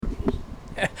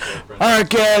Alright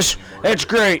guys, that's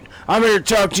great. I'm here to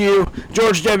talk to you,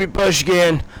 George W. Bush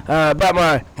again, about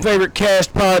my favorite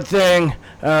cast pod thing.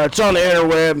 It's on the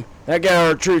interweb. That guy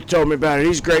R-Truth told me about it.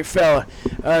 He's a great fella.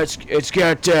 It's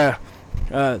got the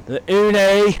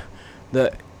Une,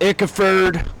 the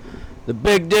Ickaford, the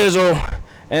Big Dizzle,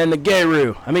 and the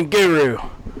Guru.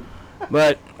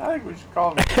 But I think we should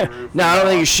call him Guru. no, I don't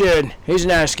think you should. He's a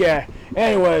nice guy.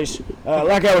 Anyways,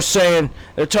 like I was saying,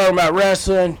 they're talking about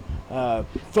wrestling,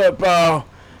 football.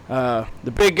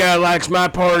 The big guy likes my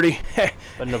party.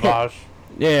 The Navage.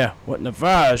 Yeah, what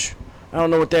Navage? I don't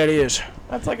know what that is.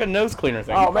 That's like a nose cleaner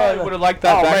thing. Oh, You man. would have liked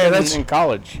that back in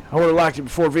college. I would have liked it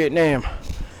before Vietnam.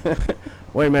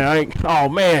 Wait a minute,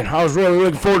 I was really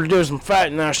looking forward to doing some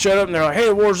fighting, and I showed up, and they're like, hey,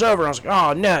 the war's over. And I was like,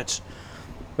 oh, nuts.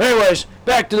 But anyways,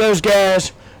 back to those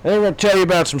guys, and they're going to tell you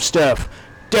about some stuff.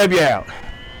 W out.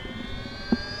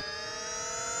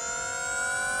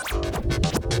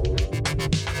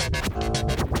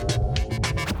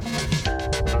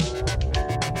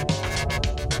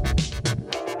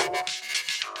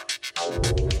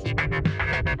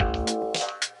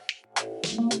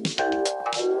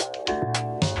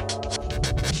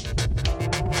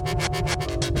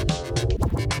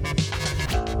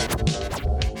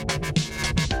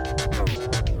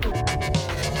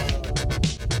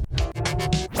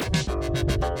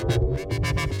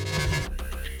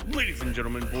 Ladies and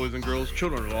gentlemen, boys and girls,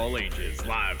 children of all ages,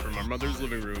 live from our mother's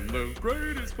living room, the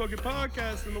greatest fucking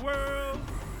podcast in the world.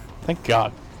 Thank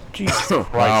God. Jesus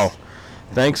Christ. Wow.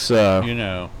 Thanks, You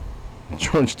know,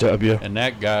 George W. and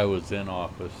that guy was in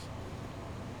office.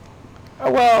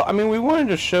 Well, I mean, we wanted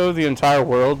to show the entire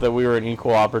world that we were an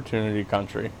equal opportunity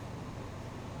country.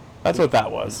 That's what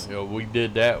that was. You know, we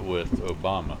did that with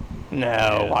Obama.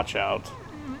 No, watch out.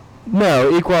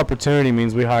 No, equal opportunity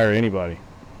means we hire anybody.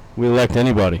 We elect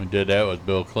anybody. We did that with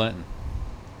Bill Clinton.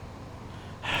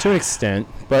 To an extent.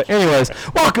 But anyways,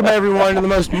 welcome everyone to the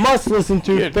most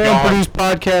must-listen-to Good fan-produced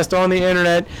podcast on the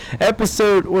internet.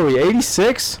 Episode, what are we,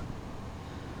 86?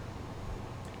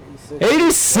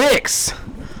 86!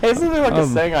 Hey, isn't there like a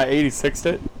saying I 86'd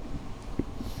it?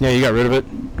 Yeah, you got rid of it?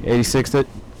 86'd it?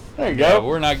 There you Yeah, go.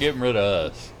 we're not getting rid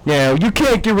of us. Yeah, you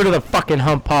can't get rid of the fucking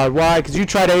hump pod. Why? Because you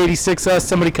try to 86 us,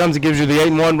 somebody comes and gives you the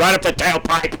 8-1 right up the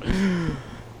tailpipe.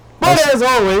 But as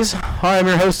always, I am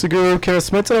your host, the Guru, Kenneth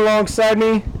Smith, and alongside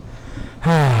me,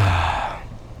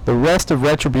 the rest of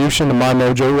Retribution to my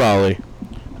Mojo Raleigh.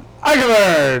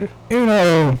 I You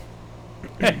know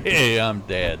Hey, I'm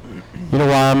dead.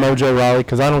 why I'm Mojo Raleigh?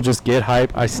 Because I don't just get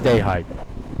hype, I stay hype.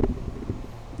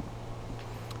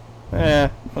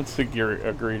 Let's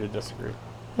agree to disagree.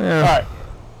 Yeah. All right.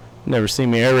 Never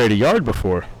seen me aerate a yard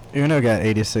before. Uno got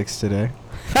 86 today.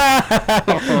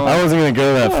 I wasn't going to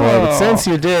go that far, but since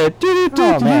you did.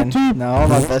 Oh man, no, all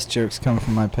my best jokes come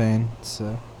from my pain.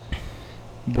 So,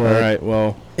 but Alright,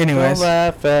 well, anyways, Don't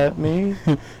laugh at me.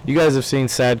 you guys have seen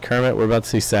Sad Kermit. We're about to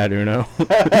see Sad Uno.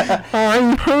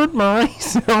 I hurt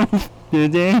myself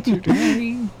today.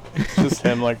 Just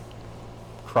him like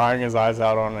crying his eyes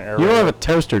out on an air. You don't have a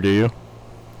toaster, do you?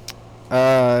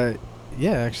 yeah,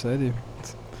 actually I do.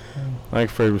 Like,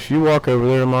 Fred, if you walk over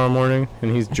there tomorrow morning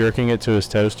and he's jerking it to his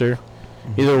toaster,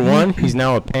 either one, he's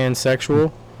now a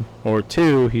pansexual, or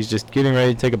two, he's just getting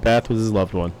ready to take a bath with his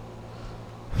loved one.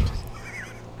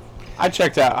 I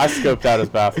scoped out his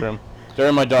bathroom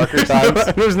during my darker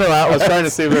times. There's no I was outlet. trying to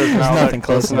see if there was an There's outlet nothing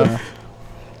close enough.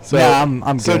 So, Yeah,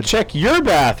 I'm so good. check your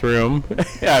bathroom.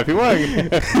 Yeah, if you want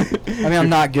to. I mean, I'm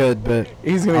not good, but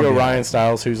He's gonna I'll go be Ryan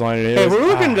Styles, whose line it is. Hey,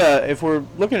 if we're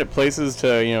looking at places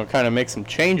to, kind of make some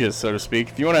changes, so to speak.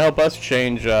 If you want to help us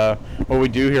change what we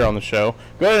do here on the show,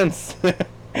 go ahead and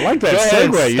I like that go ahead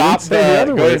and segue. You stop didn't say the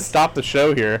other go ahead way. and stop the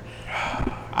show here.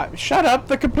 Shut up.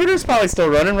 The computer's probably still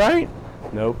running, right?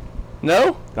 Nope.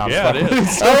 No? Yeah, it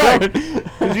is. All right.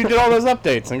 Because you did all those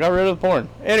updates and got rid of the porn.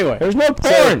 Anyway. There's no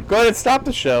So, porn. go ahead and stop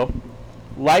the show.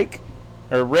 Rate,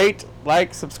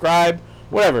 subscribe,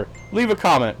 whatever. Leave a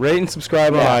comment. Rate and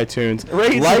subscribe Yeah. on iTunes.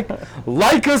 Rate-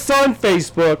 like us on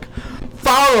Facebook.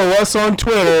 Follow us on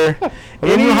Twitter.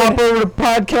 And then you hop over to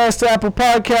Podcast, Apple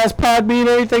Podcasts, Podbean,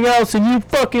 anything else, and you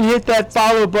fucking hit that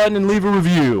follow button and leave a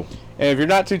review. And if you're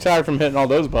not too tired from hitting all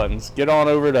those buttons, get on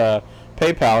over to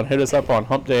PayPal and hit us up on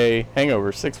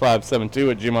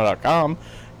humpdayhangover6572@gmail.com.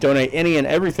 Donate any and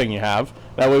everything you have.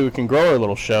 That way we can grow our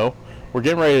little show. We're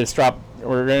getting ready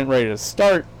to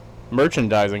start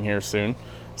merchandising here soon.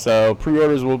 So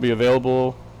pre-orders will be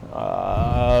available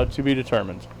to be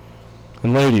determined.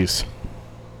 And ladies,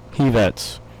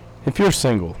 he-vets, if you're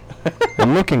single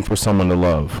and looking for someone to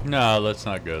love. No, let's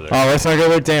not go there. Oh, let's not go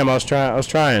there. Damn, I was trying.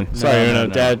 Sorry, no,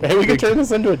 no. Dad. Hey, we could turn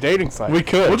this into a dating site. We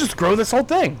could. We'll just grow this whole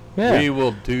thing. Yeah. We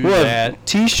will do We'll that have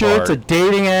T-shirts, a part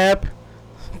dating app,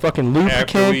 fucking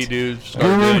lubricant. after we do start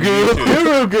Guru doing goo.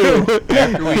 YouTube. Guru goo.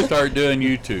 After we start doing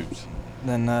YouTubes.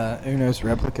 Then Uno's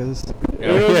replicas.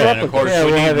 Yeah, Yeah. and of course Yeah,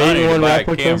 we we'll need have money to 81 buy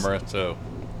replicas. a camera, so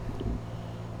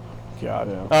God.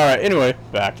 All right. Anyway,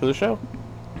 back to the show.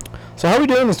 So how we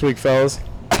doing this week, fellas?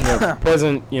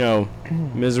 Present,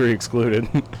 misery excluded.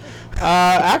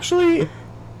 Actually,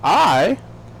 I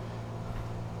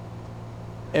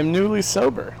am newly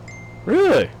sober.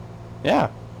 Really? Yeah.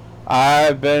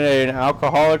 I've been an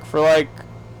alcoholic for like,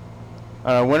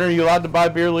 when are you allowed to buy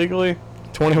beer legally?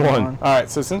 21. All right,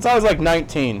 so since I was like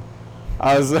 19,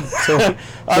 I was,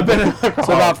 I've been an alcoholic.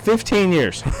 So about 15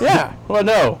 years. yeah, well,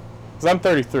 no, because I'm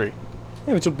 33.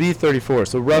 Yeah, which will be 34,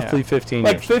 so roughly Yeah. 15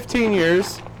 Like years. 15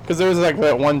 years, because there was like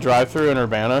that one drive-through in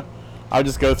Urbana. I would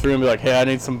just go through and be like, hey, I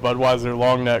need some Budweiser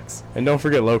long necks. And don't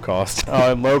forget low cost.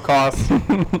 And low cost.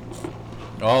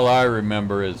 all I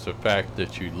remember is the fact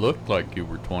that you looked like you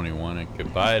were 21 and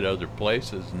could buy it other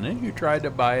places, and then you tried to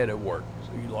buy it at work,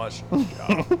 so you lost your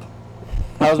job.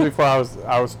 That was before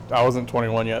I wasn't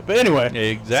 21 yet. But anyway.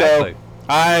 Exactly. So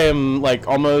I am like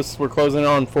we're closing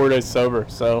on 4 days sober.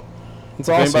 So It's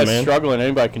if awesome, anybody's man. struggling,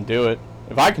 anybody can do it.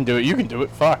 If I can do it, you can do it.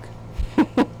 Fuck.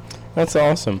 That's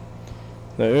awesome.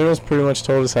 Now, Uno's pretty much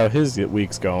told us how his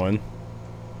week's going.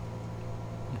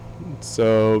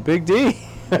 So, Big D,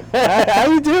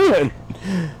 how you doing?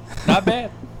 Not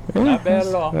bad. Not bad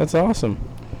at all. That's awesome.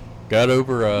 Got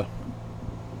over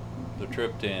the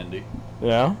trip to Indy.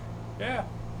 Yeah? Yeah.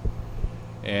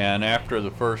 And after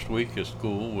the first week of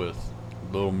school with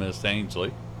little Miss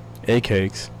Ainsley,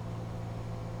 A-cakes.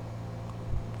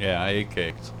 yeah, I ate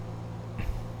cakes.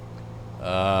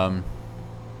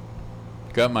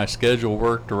 Got my schedule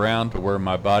worked around to where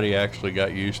my body actually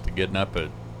got used to getting up at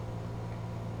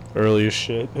Early as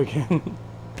shit again.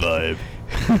 5:30.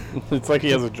 It's like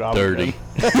he has a job. again.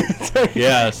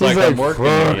 Yeah, it's like He's I'm like, working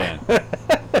 "Fuck."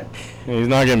 again. He's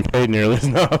not getting paid nearly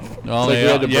enough. Only, you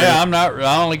had to yeah, I'm not.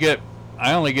 I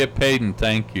only get paid in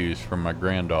thank yous from my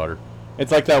granddaughter,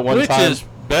 It's like that one which time. is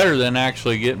better than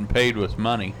actually getting paid with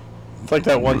money. It's like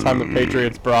that one time the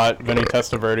Patriots brought Vinny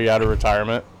Testaverde out of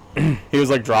retirement. He was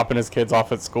like dropping his kids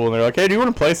off at school, and they're like, "Hey, do you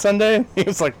want to play Sunday?" He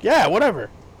was like, "Yeah, whatever."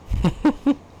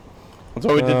 That's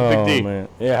what we did to Big D. Man.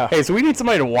 Yeah. Hey, so we need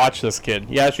somebody to watch this kid.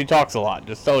 Yeah, she talks a lot.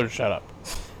 Just tell her to shut up.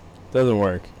 Doesn't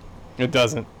work. It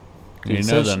doesn't. You Dude,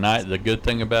 know, since- the good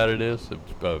thing about it is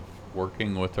of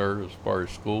working with her as far as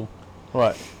school.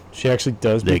 What? She actually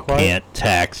does They be quiet. can't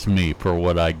tax me for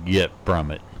what I get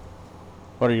from it.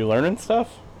 What, are you learning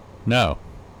stuff? No,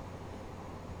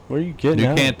 Where are you getting you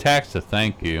at? can't tax a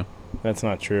thank you. That's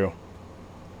not true.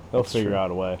 They'll figure true. out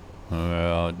a way.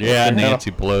 Well, yeah, Yeah. Nancy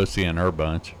Pelosi and her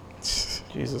bunch.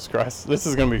 Jesus Christ. This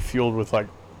is going to be fueled with like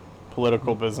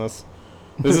political business.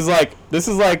 This is like you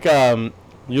know,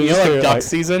 like duck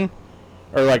season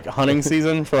or like hunting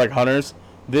season for like hunters.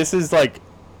 This is like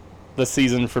the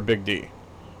season for Big D.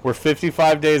 We're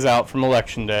 55 days out from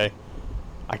Election Day.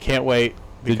 I can't wait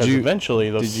because eventually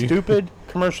those stupid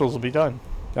commercials will be done.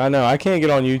 I know. I can't get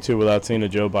on YouTube without seeing a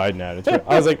Joe Biden ad.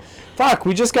 I was like, fuck,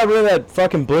 we just got rid of that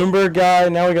fucking Bloomberg guy.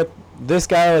 Now we got this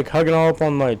guy like hugging all up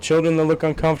on my children that look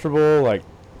uncomfortable. Like,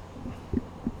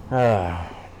 God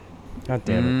damn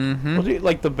it. Mm-hmm. Well, dude,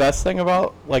 like the best thing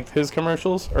about like his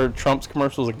commercials or Trump's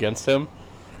commercials against him,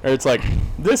 or it's like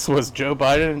this was Joe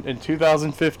Biden in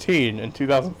 2015 and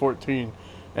 2014,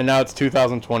 and now it's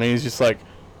 2020. He's just like,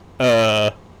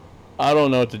 I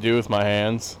don't know what to do with my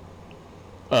hands.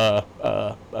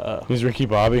 He's Ricky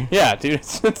Bobby. Yeah, dude,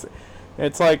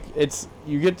 it's like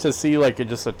you get to see like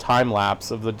just a time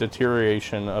lapse of the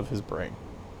deterioration of his brain.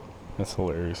 That's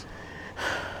hilarious.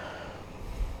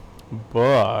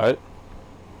 But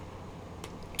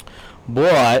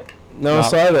no, Not-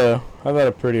 so I've had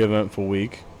a pretty eventful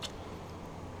week.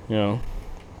 You know,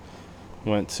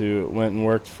 went and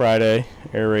worked Friday,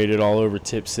 air raided all over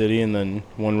Tip City, and then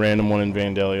one random one in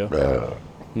Vandalia.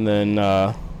 And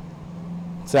then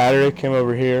Saturday came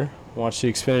over here, watched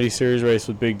the Xfinity Series race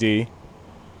with Big D.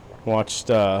 Watched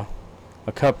a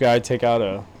Cup guy take out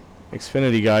a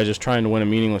Xfinity guy just trying to win a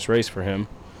meaningless race for him.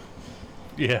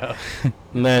 Yeah.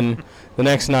 And then the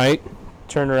next night,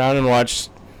 turned around and watched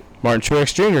Martin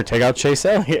Truex Jr. take out Chase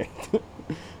Elliott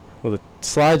with a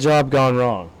slide job gone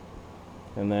wrong.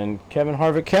 And then Kevin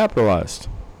Harvick capitalized.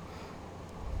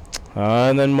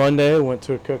 And then Monday, went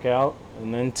to a cookout.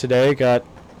 And then today got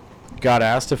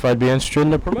asked if I'd be interested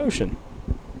in a promotion.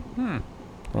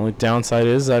 Only downside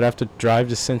is I'd have to drive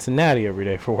to Cincinnati every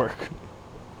day for work.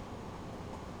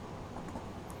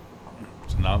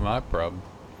 It's not my problem.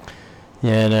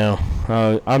 Yeah,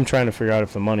 no. I'm trying to figure out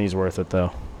if the money's worth it,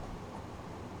 though.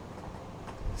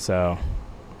 So,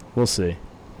 we'll see.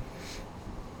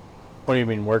 What do you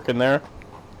mean, working there?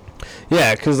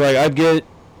 Yeah, 'cause like I'd get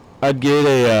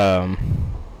a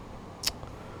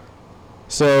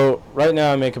so right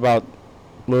now I make about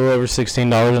a little over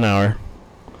 $16 an hour.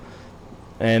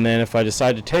 And then if I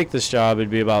decide to take this job, it'd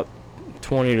be about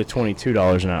 $20 to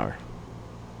 $22 an hour.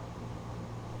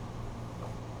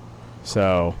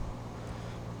 So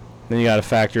then you got to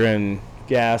factor in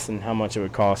gas and how much it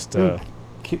would cost to.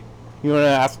 You want to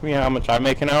ask me how much I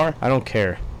make an hour? I don't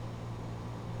care.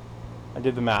 I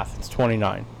did the math. It's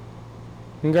 29.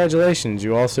 Congratulations.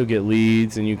 You also get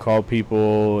leads and you call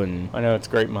people and I know it's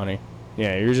great money.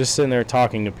 yeah, you're just sitting there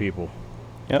talking to people.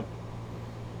 Yep.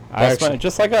 I actually,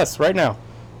 Just like us right now.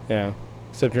 yeah.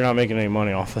 Except you're not making any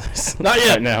money off of this. Not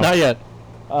yet. Right now. Not yet.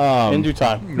 Um, In due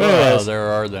time. No, Well, anyways. there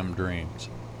are them dreams.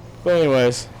 But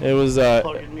anyways, it was I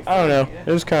don't know.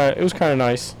 It was kind of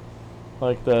nice.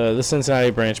 Like the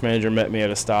Cincinnati branch manager met me at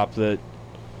a stop that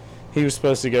he was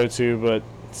supposed to go to, but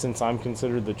since I'm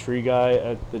considered the tree guy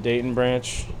at the Dayton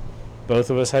branch, both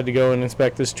of us had to go and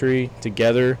inspect this tree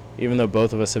together, even though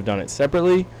both of us have done it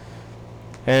separately.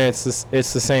 And it's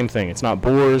the same thing. It's not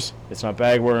boars. It's not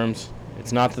bagworms.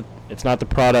 It's not the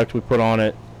product we put on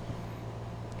it.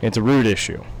 It's a root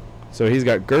issue. So he's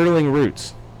got girdling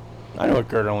roots. I know what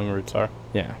girdling roots are.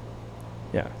 Yeah.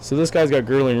 Yeah. So this guy's got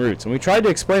girdling roots. And we tried to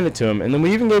explain it to him, and then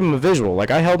we even gave him a visual.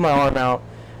 Like, I held my arm out,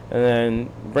 and then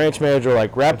the branch manager,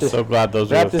 like, wrapped I'm his so glad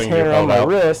those are wrapped the his things hand you around held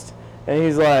my out. wrist, and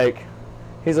he's like,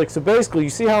 so basically, you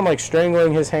see how I'm, like,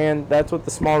 strangling his hand? That's what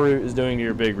the small root is doing to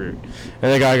your big root.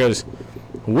 And the guy goes,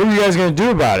 what are you guys going to do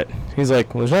about it? He's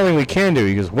like, well, there's nothing we can do.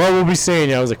 He goes, well, we'll be seeing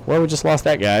you. I was like, well, we just lost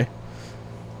that guy.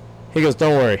 He goes,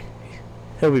 don't worry.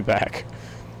 He'll be back.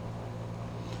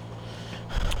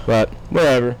 But,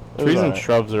 whatever. Trees and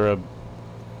shrubs are a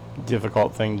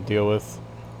difficult thing to deal with.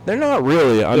 They're not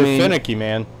really. I They're mean, finicky,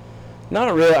 man.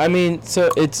 not really. I mean,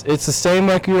 so it's the same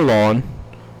like your lawn.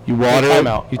 You water Time it.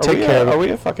 out. You take care of Are it. we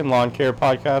a fucking lawn care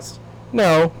podcast?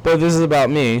 No, but this is about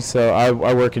me. So I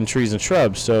work in trees and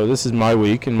shrubs. So this is my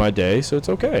week and my day. So it's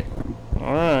okay.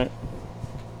 All right.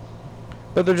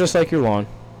 But they're just like your lawn.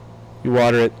 You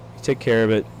water it. You take care of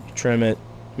it. You trim it.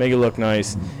 Make it look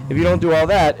nice. If you don't do all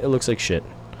that, it looks like shit.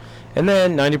 And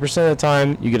then 90% of the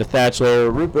time, you get a thatch layer,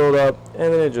 root buildup,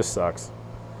 and then it just sucks.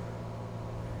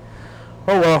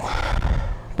 Oh well.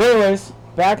 But anyways,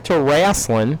 back to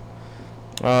wrestling.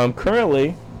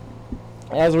 Currently,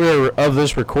 as we are of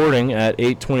this recording at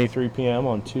 8:23 p.m.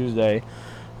 on Tuesday,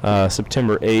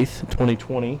 September 8th,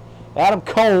 2020, Adam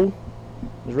Cole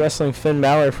is wrestling Finn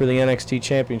Balor for the NXT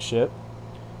Championship.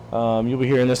 You'll be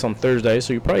hearing this on Thursday,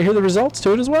 so you'll probably hear the results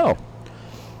to it as well.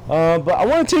 But I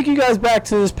want to take you guys back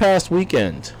to this past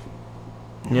weekend.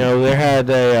 You know,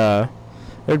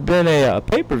 there'd been a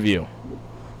pay-per-view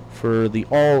for the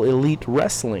All Elite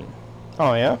Wrestling.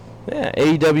 Oh, yeah? Yeah,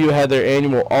 AEW had their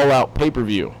annual All-Out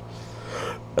pay-per-view.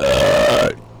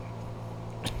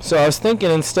 So I was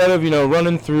thinking, instead of,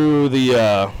 running through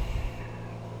the,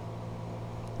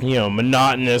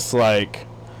 monotonous, like,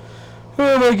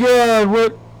 oh my god,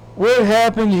 what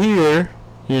happened here?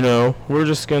 We're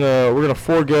gonna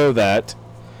forego that,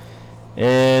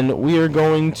 and we are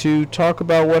going to talk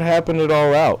about what happened at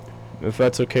All Out, if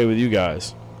that's okay with you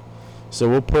guys. So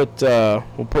we'll put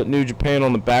New Japan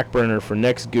on the back burner for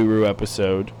next Guru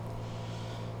episode,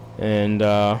 and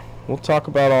we'll talk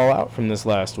about All Out from this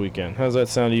last weekend. How's that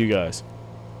sound to you guys?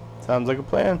 Sounds like a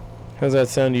plan. How's that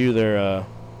sound to you there,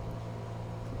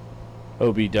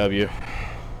 OBW?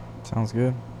 Sounds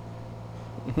good.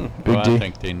 Big Well, D. I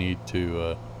think they need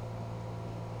to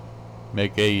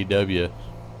make AEW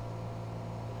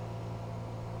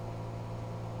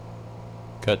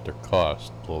cut their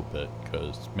cost a little bit,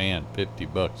 because man,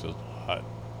 $50 is a lot.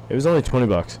 It was only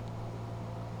 $20.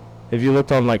 If you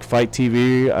looked on like Fight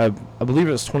TV, I believe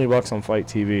it was $20 on Fight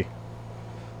TV.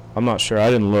 I'm not sure. I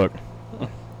didn't look.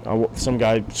 Some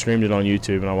guy streamed it on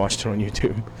YouTube, and I watched it on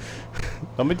YouTube.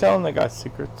 Don't be telling that guy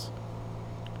secrets.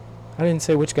 I didn't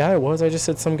say which guy it was. I just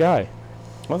said some guy.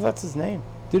 Well, that's his name.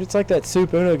 Dude, it's like that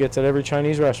soup Uno gets at every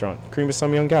Chinese restaurant. Cream of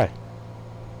some young guy.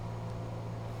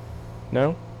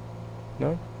 No?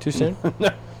 No? Too soon? No.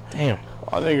 Damn.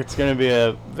 I think it's going to be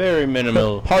a very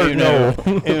minimal Hard Uno,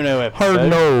 no. Uno episode. Hard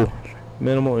no.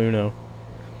 Minimal Uno.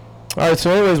 Alright, so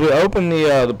anyways, we opened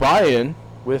the buy-in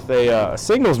with a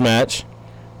singles match.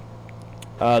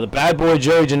 The bad boy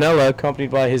Joey Janela,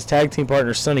 accompanied by his tag team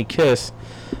partner Sonny Kiss,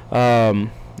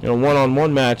 in a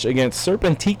one-on-one match against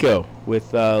Serpentico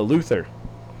with Luther.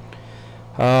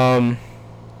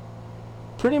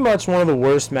 Pretty much one of the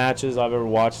worst matches I've ever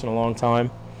watched in a long time.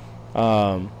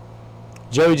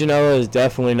 Joey Janela is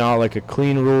definitely not like a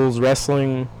clean rules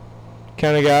wrestling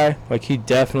kind of guy. Like, he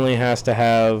definitely has to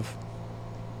have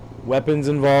weapons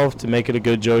involved to make it a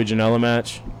good Joey Janela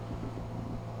match.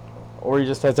 Or he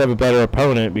just has to have a better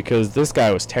opponent, because this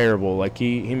guy was terrible. Like,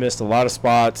 he missed a lot of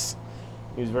spots.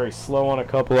 He was very slow on a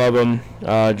couple of them.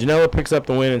 Janela picks up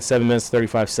the win in 7 minutes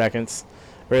 35 seconds.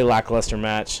 Very lackluster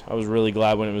match. I was really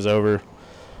glad when it was over.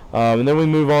 And then we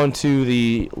move on to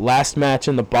the last match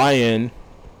in the buy-in.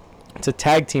 It's a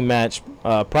tag team match.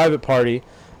 Private Party,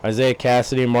 Isaiah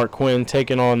Cassidy and Mark Quinn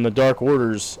taking on the Dark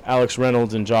Orders, Alex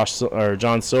Reynolds and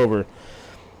John Silver.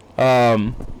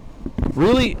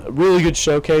 Really good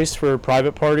showcase for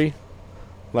Private Party.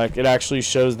 Like, it actually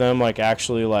shows them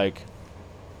actually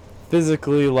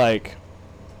physically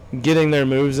getting their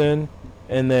moves in,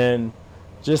 and then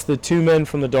just the 2 men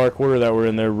from the Dark Order that were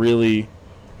in there really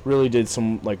did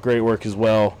some great work as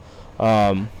well.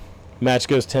 Match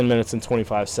goes 10 minutes and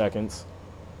 25 seconds.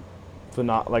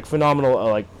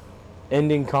 Phenomenal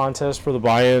ending contest for the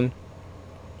buy-in.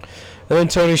 And then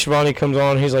Tony Schiavone comes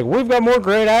on. He's like, we've got more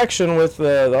great action with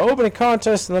the opening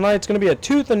contest of the night. It's going to be a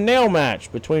tooth and nail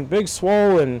match between Big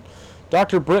Swole and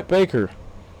Dr. Britt Baker.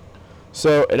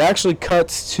 So it actually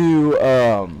cuts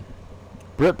to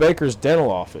Britt Baker's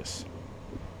dental office.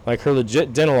 Like, her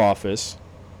legit dental office,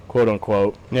 quote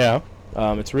unquote. Yeah.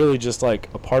 It's really just a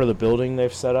part of the building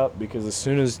they've set up, because as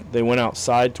soon as they went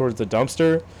outside towards the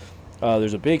dumpster,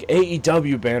 there's a big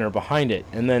AEW banner behind it,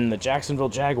 and then the Jacksonville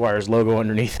Jaguars logo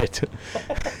underneath it.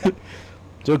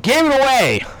 So it gave it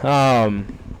away.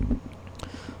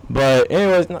 But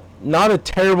anyways, not a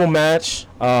terrible match.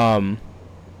 At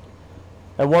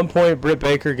one point, Britt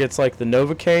Baker gets the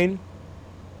Novocaine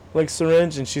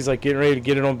syringe, and she's getting ready to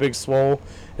get it on Big Swole,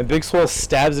 and Big Swole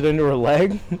stabs it into her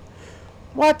leg.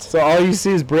 What? So all you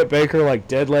see is Britt Baker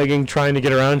dead legging, trying to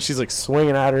get around. She's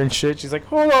swinging at her and shit. She's like,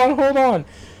 hold on.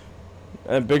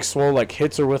 And Big Swole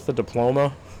hits her with the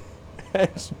diploma, and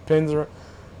she pins her.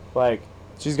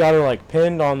 She's got her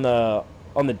pinned on the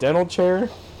dental chair.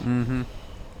 Mm-hmm.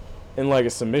 In a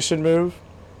submission move,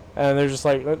 and they're just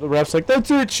the ref's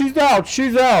that's it, she's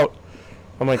out.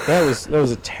 I'm like, that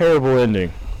was a terrible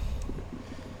ending.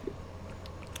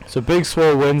 So Big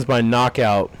Swole wins by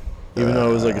knockout, even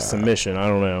though it was a submission. I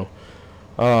don't know.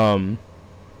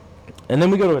 And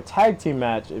then we go to a tag team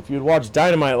match. If you'd watched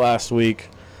Dynamite last week,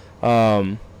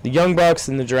 the Young Bucks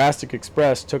and the Jurassic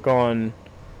Express took on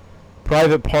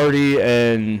Private Party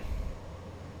and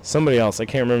somebody else. I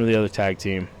can't remember the other tag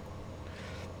team.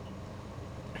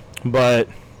 But,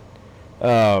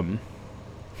 the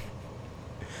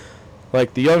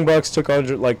Young Bucks took on,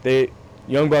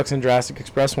 Young Bucks and Jurassic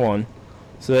Express won,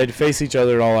 so they'd face each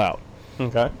other all out.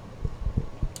 Okay.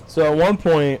 So at one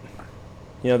point,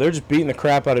 they're just beating the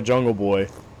crap out of Jungle Boy,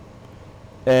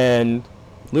 and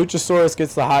Luchasaurus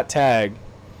gets the hot tag,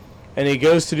 and he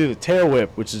goes to do the tail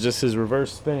whip, which is just his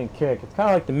reverse spinning kick. It's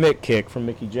kind of like the Mick kick from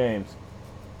Mickey James.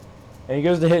 And he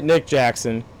goes to hit Nick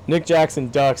Jackson. Nick Jackson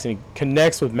ducks, and he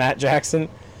connects with Matt Jackson.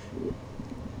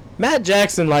 Matt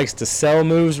Jackson likes to sell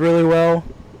moves really well,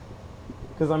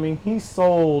 because he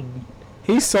sold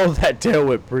that tail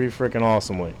whip pretty freaking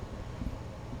awesomely.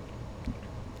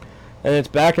 And it's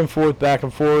back and forth,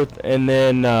 and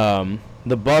then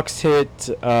the Bucks hit.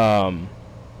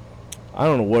 I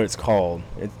don't know what it's called.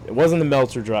 It wasn't the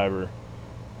Meltzer driver,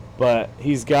 but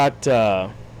he's got.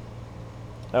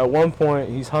 At one point,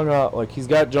 he's hung up, he's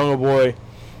got Jungle Boy,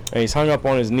 and he's hung up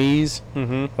on his knees.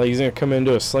 Mm-hmm. He's going to come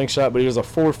into a slingshot, but he does a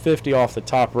 450 off the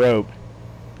top rope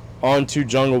onto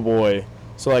Jungle Boy.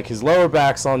 So, his lower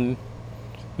back's on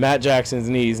Matt Jackson's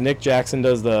knees. Nick Jackson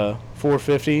does the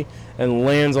 450 and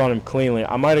lands on him cleanly.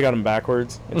 I might have got him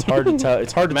backwards. It's hard to tell.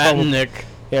 It's hard to Matt tell. and Nick.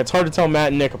 Yeah, it's hard to tell Matt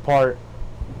and Nick apart.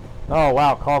 Oh,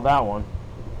 wow, called that one.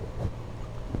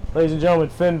 Ladies and gentlemen,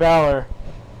 Finn Balor,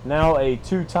 now a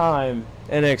 2-time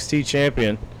NXT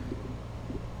champion.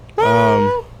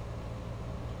 You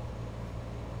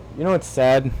know what's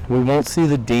sad? We won't see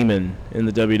the Demon in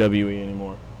the WWE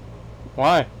anymore.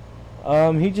 Why?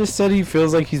 He just said he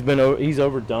feels like he's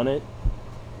overdone it,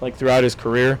 throughout his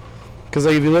career. Because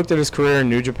if you looked at his career in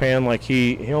New Japan,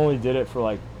 he only did it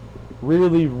for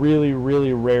really, really,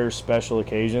 really rare special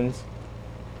occasions.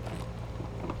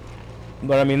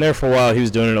 But there for a while he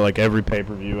was doing it at every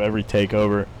pay-per-view, every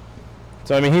takeover.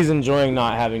 So he's enjoying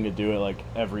not having to do it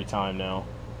every time now.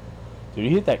 Dude,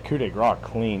 he hit that coup de grace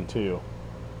clean too.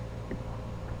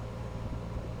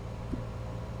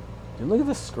 Dude, look at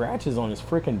the scratches on his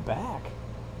freaking back.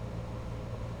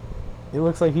 He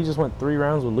looks like he just went 3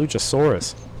 rounds with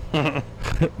Luchasaurus.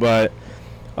 But,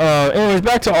 anyways,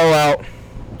 back to All Out.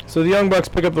 So the Young Bucks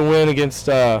pick up the win against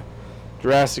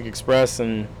Jurassic Express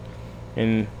in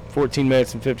 14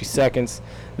 minutes and 50 seconds.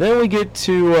 Then we get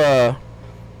to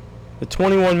the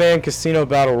 21-man Casino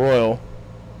Battle Royal.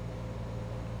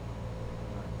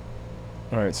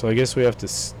 All right, so I guess we have to.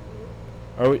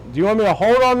 Do you want me to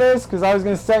hold on this? Because I was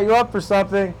going to set you up for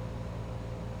something.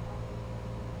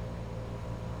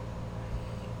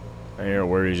 I hear a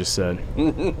word he just said.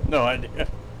 No idea.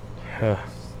 All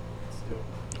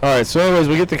right, so anyways,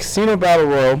 we get the Casino Battle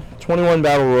Royal,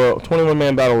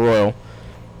 21-man Battle Royal,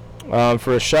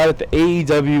 for a shot at the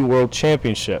AEW World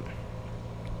Championship.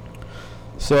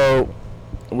 So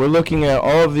we're looking at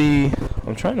all of the.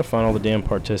 I'm trying to find all the damn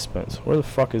participants. Where the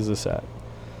fuck is this at?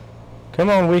 Come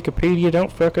on, Wikipedia,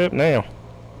 don't fuck up now.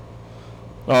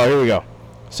 Oh, here we go.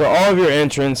 So all of your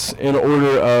entrants in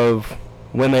order of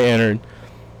when they entered.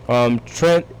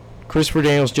 Trent, Christopher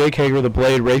Daniels, Jake Hager, The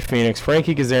Blade, Ray Phoenix,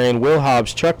 Frankie Kazarian, Will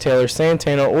Hobbs, Chuck Taylor,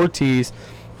 Santana, Ortiz,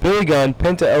 Billy Gunn,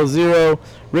 Penta El Zero,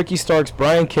 Ricky Starks,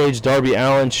 Brian Cage, Darby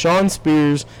Allin, Shawn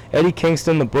Spears, Eddie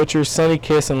Kingston, The Butcher, Sonny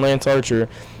Kiss, and Lance Archer.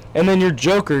 And then your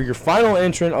Joker, your final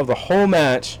entrant of the whole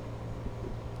match.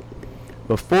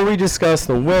 Before we discuss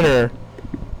the winner,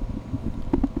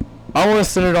 I want to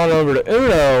send it on over to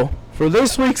Uno for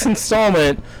this week's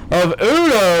installment of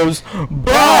Uno's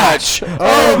Botch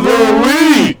of the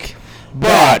Week.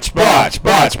 Botch, botch,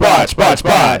 botch, botch, botch,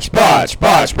 botch, botch,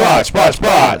 botch, botch, botch,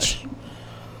 botch.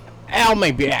 Ow,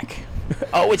 my back.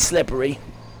 Oh, it's slippery.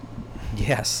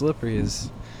 Yeah, slippery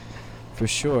is for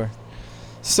sure.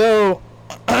 So,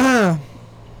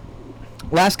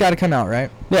 last guy to come out,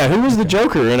 right? Yeah, who was the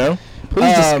Joker, you know?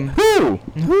 Please just, who?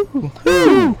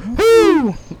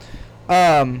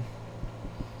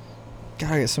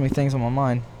 God, I got so many things on my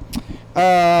mind.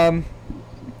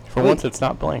 For once, it's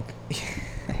not blank.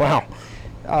 Wow.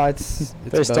 It's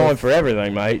They're stalling for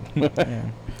everything, mate. Yeah.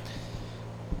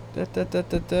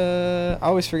 I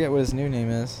always forget what his new name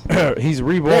is. He's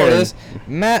reborn. There it is.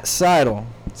 Matt Seidel.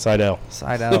 Seidel.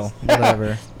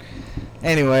 Whatever.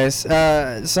 Anyways,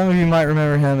 some of you might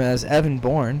remember him as Evan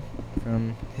Bourne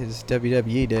from his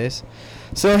WWE days.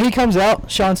 So he comes out.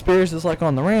 Shawn Spears is like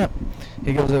on the ramp.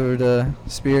 He goes over to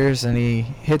Spears and he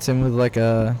hits him with like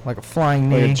a flying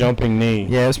knee. Like a jumping knee.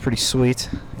 Yeah, it was pretty sweet.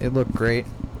 It looked great.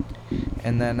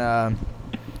 And then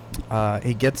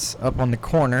he gets up on the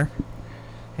corner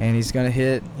and he's gonna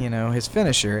hit, his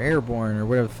finisher, Airborne or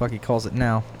whatever the fuck he calls it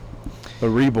now. The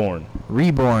Reborn.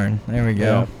 There we go.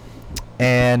 Yeah.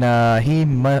 And he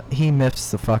miffs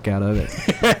the fuck out of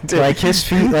it. Like his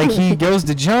feet, like he goes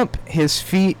to jump, his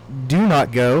feet do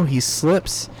not go. He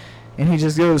slips, and he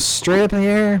just goes straight up in the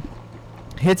air,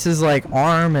 hits his like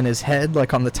arm and his head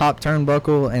like on the top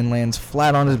turnbuckle, and lands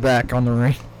flat on his back on the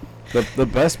ring. The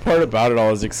best part about it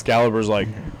all is Excalibur's like,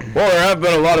 well, there have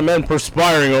been a lot of men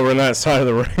perspiring over on that side of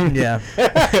the ring. Yeah.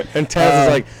 And Taz is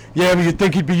like, yeah, but you'd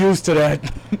think he'd be used to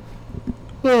that.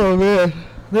 Oh man.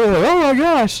 They're like, oh my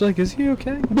gosh, like, is he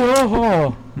okay?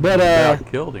 Oh. But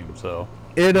killed him, so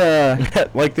it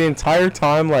like the entire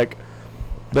time, like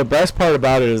the best part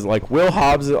about it is like Will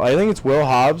Hobbs, I think it's Will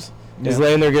Hobbs, is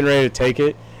laying there getting ready to take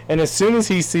it, and as soon as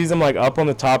he sees him like up on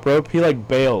the top rope, he like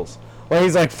bails. Like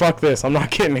he's like, fuck this, I'm not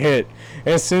getting hit.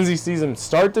 And as soon as he sees him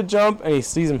start to jump and he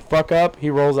sees him fuck up, he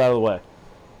rolls out of the way.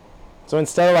 So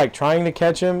instead of like trying to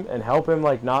catch him and help him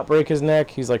like not break his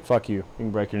neck, he's like, fuck you, you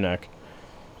can break your neck.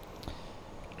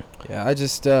 Yeah, I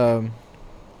just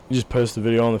You just post the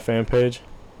video on the fan page?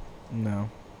 No,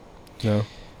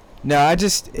 I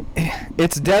just,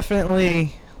 it's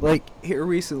definitely, like, here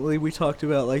recently we talked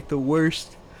about, like, the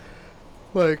worst,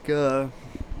 like the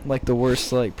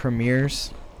worst, like,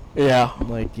 premieres. Yeah.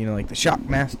 Like, like the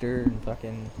Shockmaster and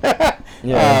fucking...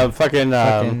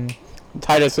 fucking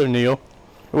Titus O'Neil.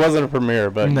 It wasn't a premiere,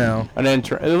 but no. An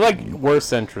entrance. Like,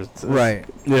 worse entrances. Right.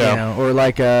 Yeah. Or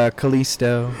like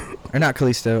Kalisto. Or not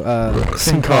Kalisto,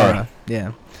 Sin Cara.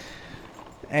 Yeah.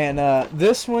 And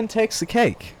this one takes the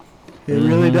cake. It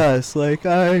really does. Like,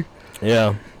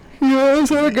 Yeah.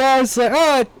 this other guy's like,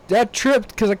 oh, I tripped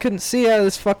because I couldn't see out of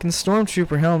this fucking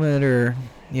Stormtrooper helmet, or,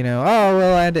 oh,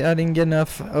 well, I didn't get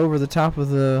enough over the top of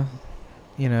the,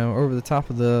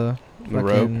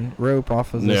 fucking rope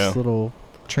off of this little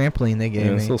trampoline they gave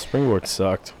me. This little springboard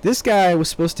sucked. This guy was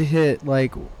supposed to hit,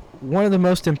 like, one of the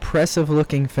most impressive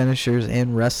looking finishers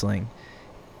in wrestling,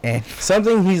 and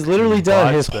something he's literally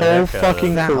done his whole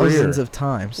fucking thousands career. of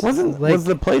times. Was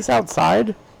the place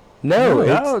outside? No,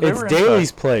 they it's were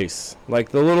Daly's place, like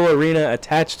the little arena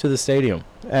attached to the stadium.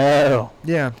 Oh.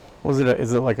 Yeah. Is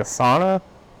it like a sauna?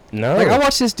 No. Like I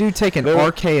watched this dude take an There-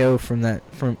 RKO from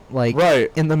like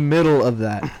Right. in the middle of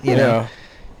that, you know.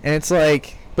 And it's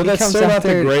like, But he that's comes still out not the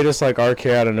there- greatest like RK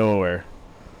out of nowhere.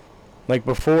 Like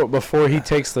before he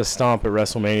takes the stomp at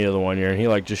WrestleMania the one year and he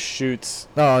like just shoots.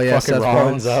 Oh yeah, fucking Seth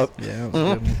Rollins Rollins up. Yeah, it was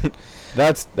a good one.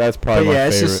 That's But probably my yeah,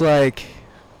 it's favorite. just like,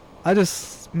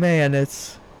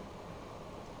 it's.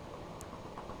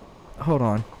 Hold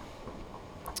on.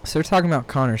 So they're talking about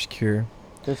Connor's cure,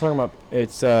 They're talking about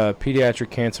it's Pediatric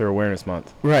Cancer Awareness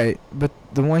Month. right? But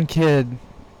the one kid,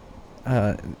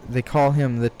 they call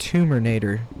him the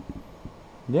Tumornator.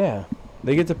 Yeah,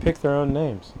 they get to pick their own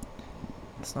names.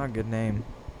 It's not a good name.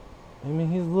 I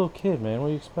mean, he's a little kid, man. What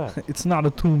do you expect? It's not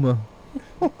a tumor.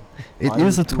 It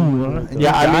is a tumor. and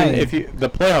Yeah, you're I mean, dying. if you the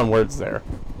play on words there,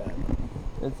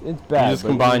 It's bad. you just but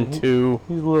combine he's two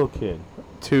a little kid.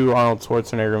 Arnold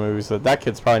Schwarzenegger movies that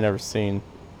kid's probably never seen.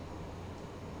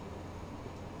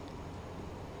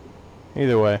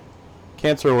 Either way,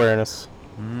 cancer awareness.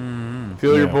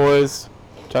 Feel your Yeah. boys,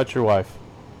 touch your wife.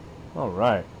 All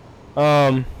right.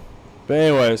 But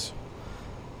anyways,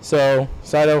 so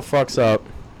Saito fucks up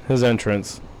his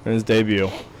entrance and his debut,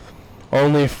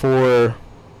 only for.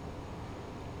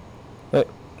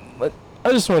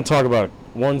 I just want to talk about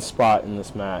one spot in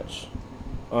this match.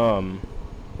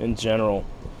 In general,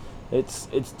 it's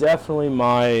definitely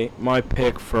my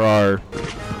pick for our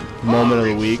moment of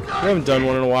the week. We haven't done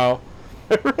one in a while.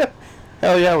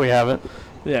 Hell yeah, we haven't.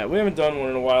 Yeah, we haven't done one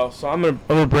in a while, so I'm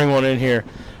gonna bring one in here.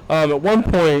 At one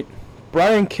point,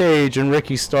 Brian Cage and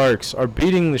Ricky Starks are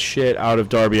beating the shit out of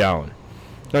Darby Allin,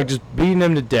 like just beating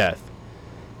him to death.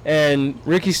 And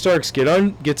Ricky Starks gets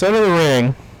under the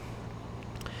ring,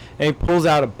 and he pulls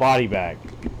out a body bag,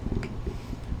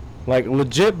 like a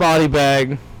legit body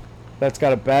bag, that's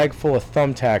got a bag full of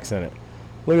thumbtacks in it.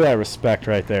 Look at that respect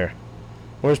right there.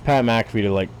 Where's Pat McAfee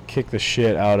to like kick the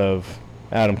shit out of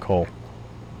Adam Cole?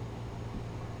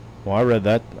 Well, I read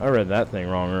that thing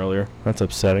wrong earlier. That's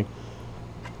upsetting.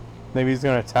 Maybe he's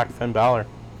gonna attack Finn Balor.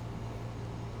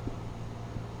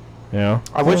 Yeah.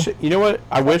 I wish. You know what?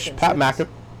 I wish Pat McAfee.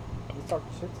 He's talking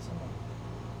shit to someone.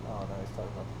 Oh no, he's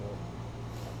talking about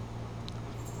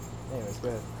the. Anyways, go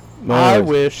ahead. I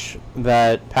wish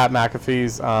that Pat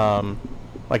McAfee's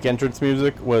like entrance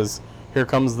music was "Here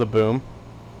Comes the Boom."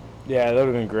 Yeah, that would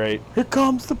have been great. Here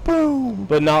comes the boom.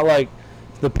 But not like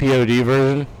the POD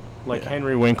version. Like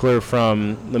Henry Winkler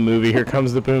from the movie Here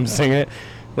Comes the Boom singing it.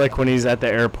 Like when he's at the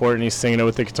airport and he's singing it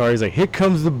with the guitar, he's like, "Here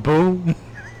comes the boom."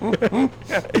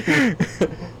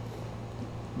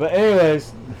 But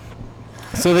anyways,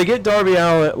 so they get Darby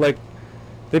Allin, like,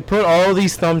 they put all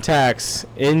these thumbtacks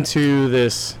into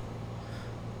this.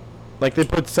 Like, they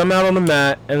put some out on the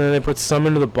mat, and then they put some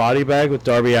into the body bag with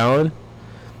Darby Allin.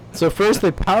 So first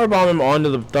they powerbomb him onto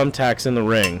the thumbtacks in the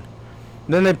ring.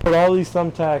 Then they put all these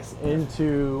thumbtacks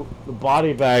into the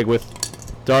body bag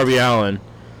with Darby Allin.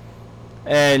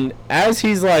 And as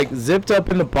he's like zipped up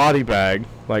in the body bag,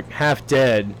 like half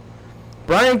dead,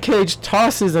 Brian Cage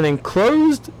tosses an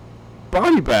enclosed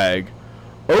body bag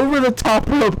over the top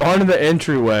rope onto the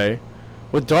entryway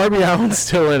with Darby Allin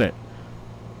still in it.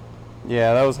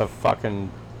 Yeah, that was a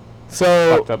fucking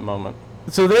So fucked up moment.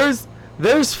 So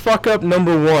there's fuck up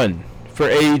number one for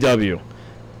AEW.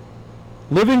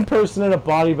 Living person in a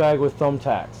body bag with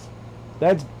thumbtacks.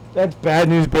 That's Bad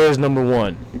News Bears number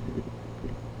one.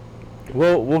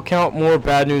 We'll count more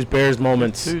Bad News Bears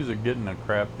moments. Who's getting the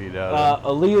crap beat out of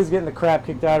Aaliyah's getting the crap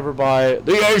kicked out of her by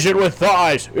the Asian with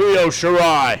thighs, Io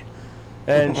Shirai,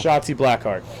 and Shotzi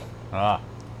Blackheart. Ah.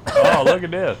 Oh, look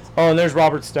at this. Oh, and there's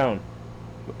Robert Stone.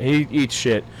 He eats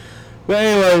shit. But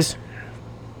anyways,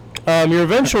 your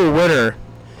eventual winner,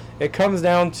 it comes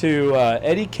down to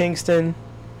Eddie Kingston,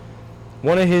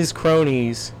 one of his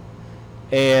cronies,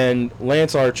 and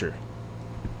Lance Archer.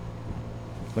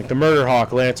 Like the Murder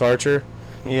Hawk, Lance Archer.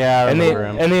 Yeah, I remember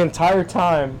him. And the entire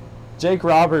time, Jake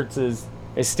Roberts is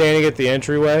standing at the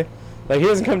entryway. Like, he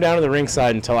doesn't come down to the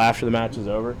ringside until after the match is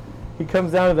over. He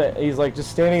comes down to he's like just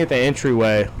standing at the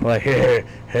entryway, like, hey,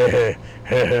 hey,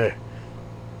 hey, hey.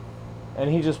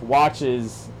 And he just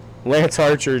watches Lance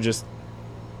Archer just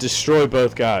destroy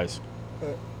both guys.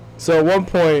 So at one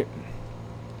point,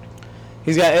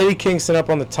 he's got Eddie Kingston up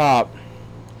on the top,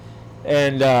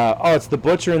 and it's the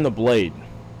Butcher and the Blade,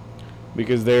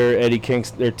 because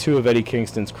they're two of Eddie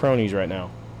Kingston's cronies right now.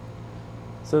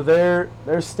 So they're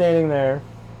standing there,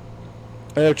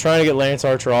 and they're trying to get Lance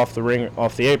Archer off the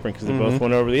apron, because they both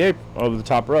went over the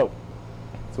top rope.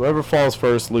 So whoever falls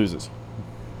first loses.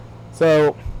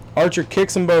 So Archer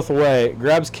kicks them both away,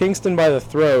 grabs Kingston by the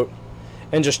throat,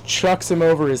 and just chucks him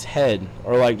over his head,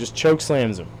 or like just choke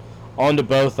slams him onto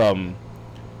both of them,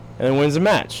 and then wins the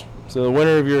match. So the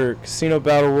winner of your casino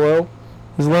battle royal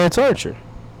is Lance Archer.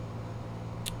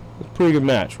 It's a pretty good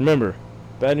match. Remember,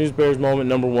 Bad News Bears moment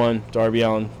number 1, Darby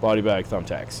Allin, body bag,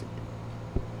 thumbtacks.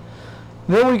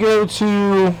 Then we go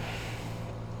to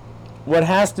what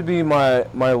has to be my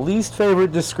least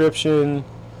favorite description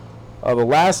of a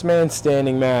last man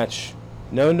standing match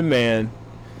known to man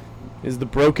is the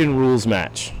Broken Rules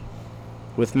match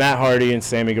with Matt Hardy and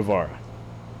Sammy Guevara.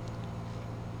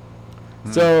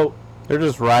 So They're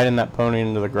just riding that pony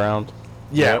into the ground.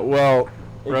 yeah, well,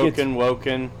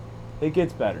 Woken. it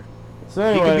gets better.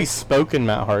 So He could anyway, be spoken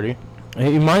Matt Hardy.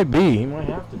 he might be. He might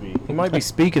have to be. He might be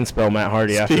speak and spell Matt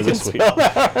Hardy after Speak this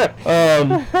and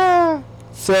week. spell.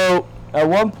 So at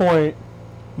one point,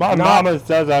 My mama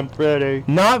says I'm pretty.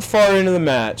 not far into the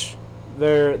match,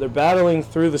 they're battling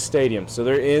through the stadium. So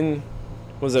they're in,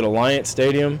 was it Alliance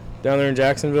Stadium down there in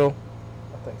Jacksonville?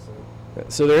 I think so.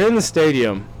 So they're in the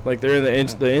stadium, like they're in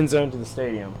the end zone to the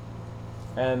stadium,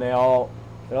 and they're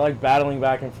like battling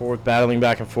back and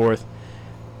forth,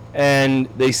 and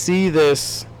they see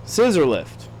this scissor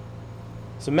lift.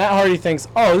 So Matt Hardy thinks,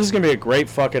 oh, this is gonna be a great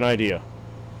fucking idea.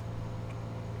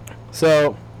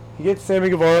 So he gets Sammy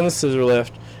Guevara on the scissor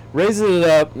lift, raises it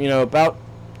up, about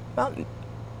I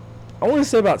want to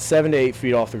say about 7 to 8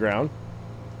 feet off the ground,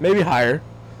 maybe higher,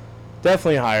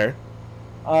 definitely higher.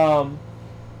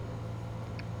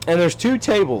 And there's 2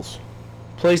 tables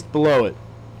placed below it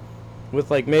with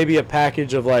like maybe a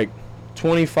package of like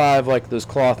 25 like those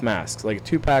cloth masks, like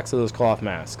 2 packs of those cloth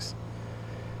masks.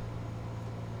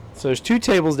 So there's 2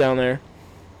 tables down there.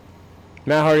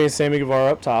 Matt Hardy and Sammy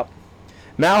Guevara up top.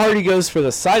 Matt Hardy goes for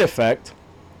the side effect.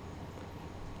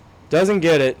 Doesn't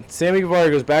get it. Sammy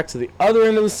Guevara goes back to the other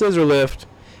end of the scissor lift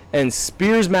and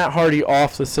spears Matt Hardy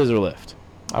off the scissor lift,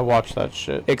 I watched that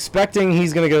shit. expecting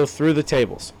he's going to go through the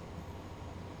tables.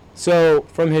 So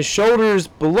from his shoulders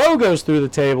below goes through the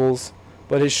tables,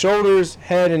 but his shoulders,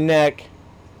 head, and neck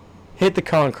hit the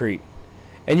concrete.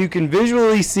 And you can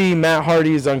visually see Matt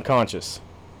Hardy is unconscious.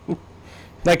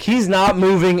 Like he's not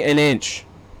moving an inch.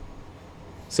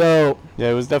 So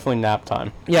Yeah, it was definitely nap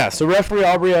time. yeah, so referee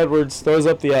Aubrey Edwards throws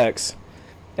up the X.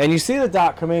 And you see the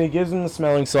doc come in, he gives him the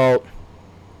smelling salt.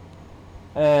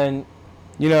 And,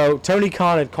 Tony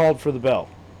Khan had called for the bell.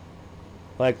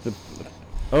 Like, the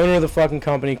owner of the fucking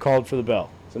company called for the bell.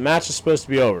 So the match is supposed to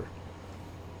be over.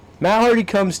 Matt Hardy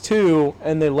comes to,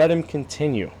 and they let him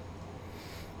continue.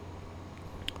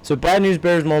 So Bad News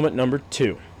Bears moment number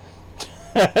 2.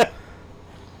 But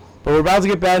we're about to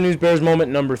get Bad News Bears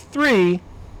moment number 3,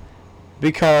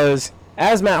 because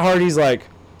as Matt Hardy's like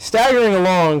staggering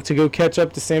along to go catch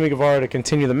up to Sammy Guevara to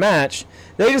continue the match,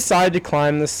 they decide to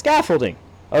climb the scaffolding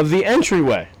of the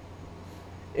entryway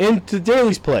into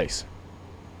Daly's place.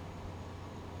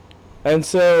 And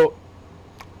so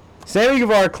Sammy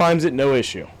Guevara climbs it, no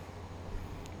issue.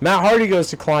 Matt Hardy goes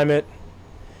to climb it,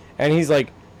 and he's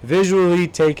like visually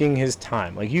taking his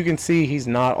time. Like you can see he's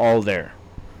not all there.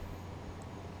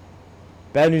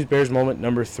 Bad News Bears moment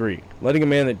number 3. Letting a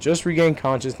man that just regained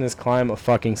consciousness climb a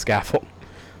fucking scaffold.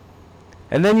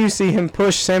 And then you see him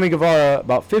push Sammy Guevara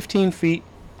about 15 feet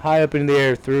high up in the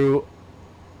air through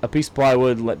a piece of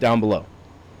plywood let down below.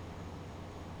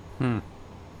 And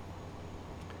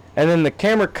then the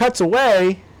camera cuts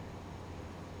away,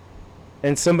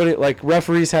 and somebody, like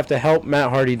referees, have to help Matt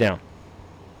Hardy down.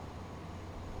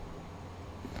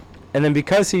 And then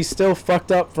because he's still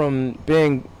fucked up from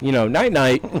being,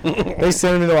 night-night, they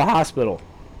send him to a hospital.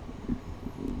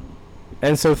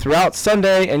 And so throughout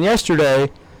Sunday and yesterday,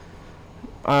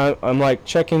 I'm like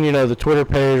checking, the Twitter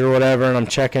page or whatever, and I'm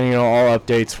checking, all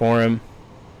updates for him.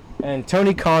 And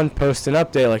Tony Khan posts an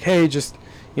update like, hey, just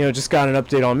got an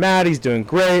update on Matt. He's doing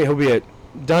great. He'll be at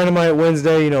Dynamite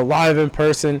Wednesday, live in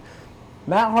person.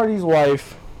 Matt Hardy's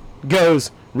wife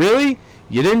goes, really?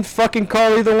 You didn't fucking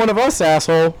call either one of us,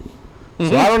 asshole.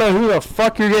 So I don't know who the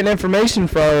fuck you're getting information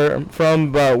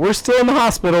from, but we're still in the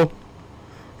hospital.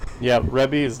 Yeah,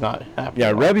 Rebby is not happy.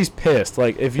 Yeah, Rebby's pissed.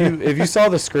 Like if you saw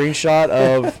the screenshot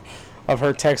of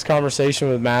her text conversation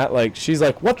with Matt, like she's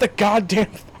like, "What the goddamn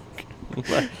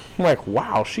fuck?" I'm like,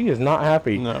 "Wow, she is not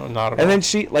happy." No, not at all. And then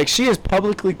she has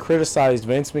publicly criticized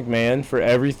Vince McMahon for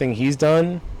everything he's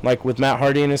done, like with Matt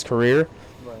Hardy in his career.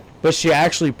 Right. But she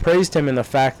actually praised him in the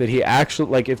fact that he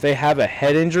actually, like, if they have a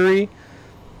head injury,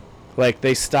 like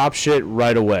they stop shit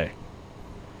right away.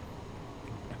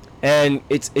 And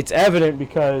it's evident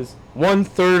because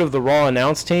 1/3 of the Raw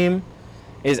announce team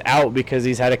is out because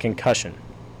he's had a concussion.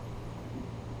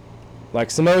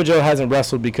 Like Samoa Joe hasn't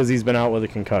wrestled because he's been out with a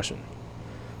concussion.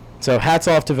 So hats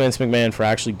off to Vince McMahon for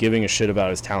actually giving a shit about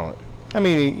his talent. I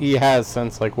mean, he has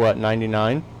since, like, what,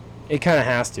 99? It kind of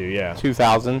has to, yeah.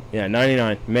 2000. Yeah,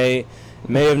 99. May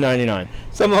of 99.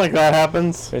 Something like that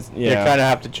happens. You Yeah. kind of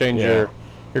have to change Yeah.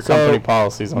 your So, company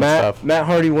policies on stuff. Matt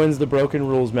Hardy wins the Broken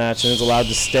Rules match and is allowed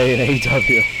to stay in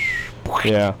AEW.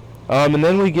 Yeah. And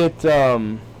then we get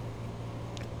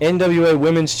NWA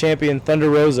Women's Champion Thunder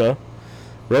Rosa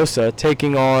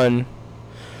taking on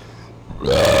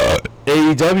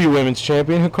AEW Women's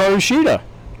Champion Hikaru Shida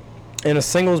in a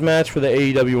singles match for the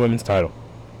AEW Women's title.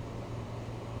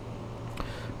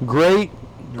 Great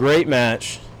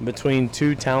match between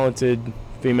two talented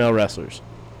female wrestlers.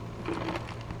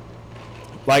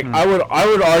 Like I would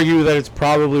argue that it's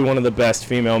probably one of the best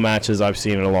female matches I've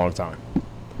seen in a long time.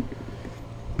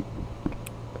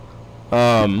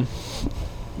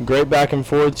 Great back and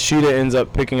forth. Shida ends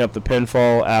up picking up the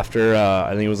pinfall after I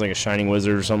think it was like a Shining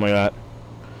Wizard or something like that.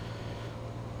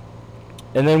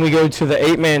 And then we go to the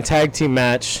 8-man tag team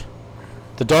match.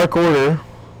 The Dark Order,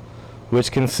 which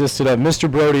consisted of Mr.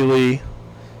 Brody Lee,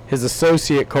 his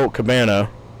associate Colt Cabana,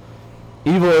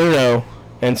 Evil Uno,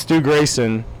 and Stu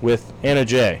Grayson with Anna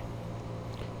Jay,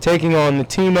 taking on the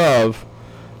team of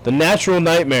the Natural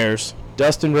Nightmares,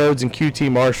 Dustin Rhodes and QT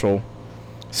Marshall,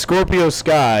 Scorpio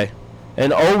Sky,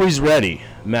 and always ready,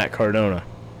 Matt Cardona.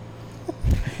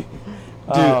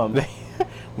 Dude,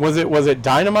 was it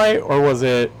Dynamite or was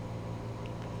it...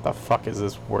 The fuck is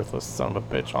this worthless son of a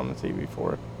bitch on the TV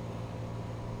for?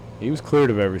 He was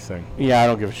cleared of everything. Yeah, I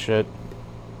don't give a shit.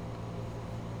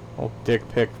 Old dick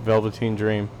pic Velveteen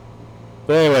Dream.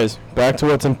 But anyways, back to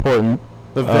what's important.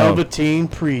 The Velveteen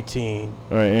preteen.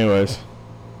 Alright, anyways.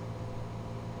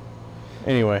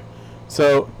 Anyway,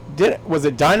 so was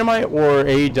it Dynamite or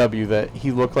AEW that he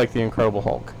looked like the Incredible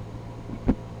Hulk?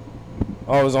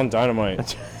 Oh, it was on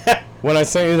Dynamite. When I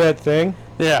sent you that thing?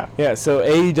 Yeah. Yeah, so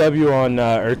AEW on,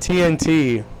 or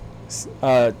TNT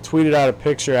tweeted out a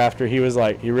picture after he was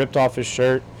like, he ripped off his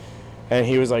shirt and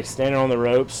he was like standing on the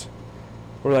ropes.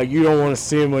 We're like, you don't want to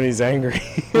see him when he's angry.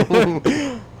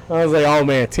 I was like, oh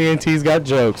man, TNT's got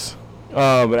jokes.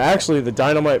 But actually, the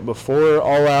Dynamite before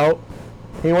All Out,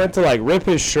 he went to like rip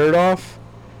his shirt off,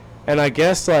 and I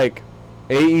guess like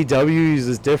AEW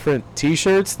uses different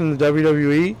T-shirts than the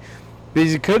WWE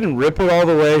because he couldn't rip it all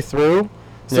the way through.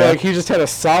 So Yeah. like he just had a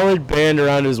solid band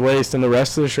around his waist, and the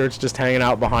rest of the shirt's just hanging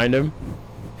out behind him.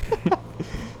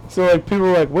 So like people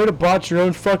were like, way to botch your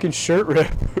own fucking shirt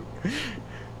rip.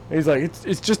 He's like,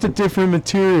 it's just a different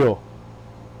material.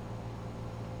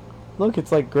 Look,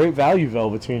 it's like Great Value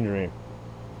Velveteen Dream.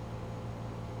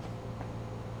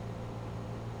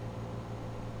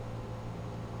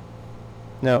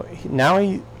 No,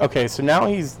 so now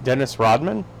he's Dennis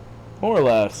Rodman More or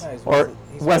less. or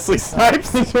Wesley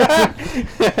Snipes.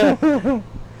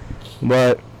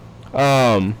 But,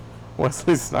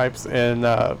 Wesley Snipes in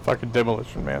fucking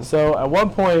Demolition Man. so at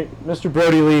one point, Mr.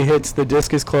 Brody Lee hits the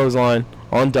discus clothesline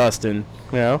on Dustin,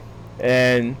 You know?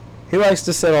 and he likes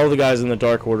to set all the guys in the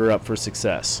Dark Order up for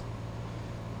success.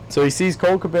 So he sees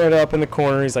Colt Cabana up in the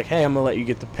corner. He's like, hey, I'm going to let you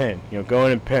get the pin. You know, go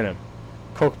in and pin him.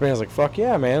 Colt Cabana's like, fuck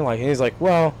yeah, man. Like, and he's like,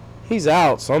 well, he's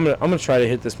out, so I'm gonna try to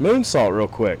hit this moonsault real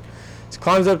quick. So he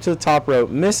climbs up to the top rope,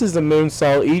 misses the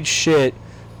moonsault, eats shit.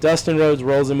 Dustin Rhodes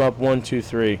rolls him up 1, 2,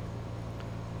 3.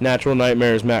 Natural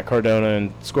Nightmares, Matt Cardona,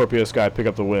 and Scorpio Sky pick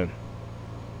up the win.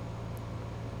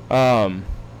 Matt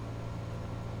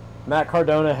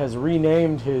Cardona has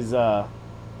renamed his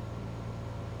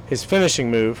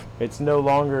finishing move. It's no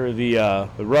longer the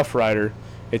Rough Rider.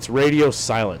 It's Radio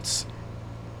Silence,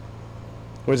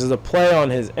 which is a play on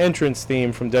his entrance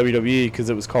theme from WWE because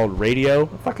it was called Radio.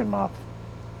 Fucking mop.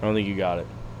 I don't think you got it.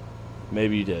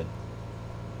 Maybe you did.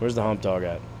 Where's the hump dog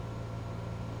at?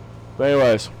 But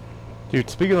anyways, Dude,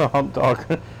 speaking of the hump dog,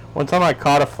 one time I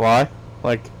caught a fly,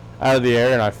 like, out of the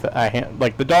air, and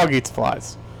like, the dog eats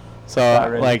flies. So, Sky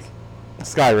raisins. like,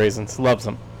 sky raisins, loves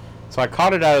them. So I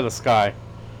caught it out of the sky,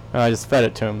 and I just fed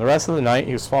it to him. The rest of the night,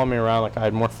 he was following me around like I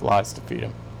had more flies to feed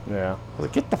him. yeah. I was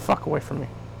like, get the fuck away from me.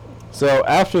 So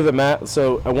after the match,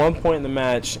 so at one point in the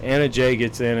match, Anna Jay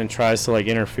gets in and tries to like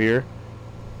interfere.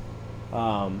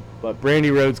 But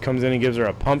Brandy Rhodes comes in and gives her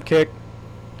a pump kick.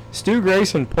 Stu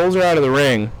Grayson pulls her out of the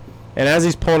ring, and as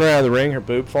he's pulling her out of the ring, her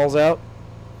boob falls out.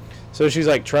 So she's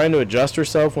like trying to adjust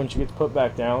herself when she gets put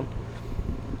back down.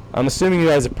 I'm assuming you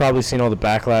guys have probably seen all the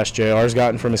backlash JR's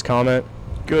gotten from his comment.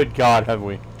 Good God, have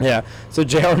we? Yeah. So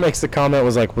JR makes the comment,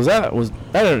 was like, was that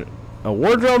a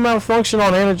wardrobe malfunction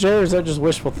on Anna Jay, or is that just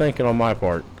wishful thinking on my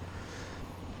part?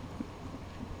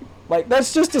 Like,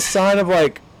 that's just a sign of,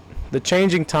 like, the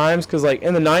changing times, because, like,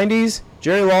 in the 90s,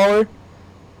 Jerry Lawler,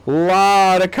 a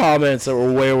lot of comments that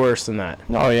were way worse than that.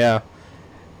 Oh, yeah.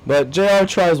 But JR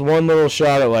tries one little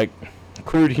shot at, like,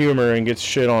 crude humor and gets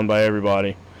shit on by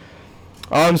everybody.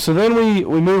 So then we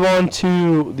move on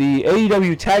to the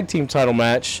AEW Tag Team title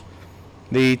match.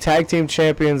 The Tag Team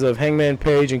champions of Hangman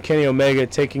Page and Kenny Omega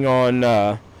taking on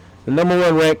the number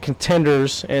 1 ranked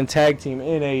contenders and tag team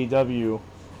in AEW,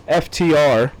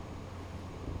 FTR.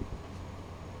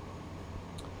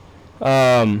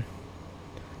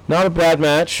 Not a bad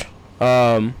match.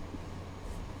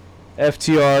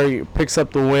 FTR picks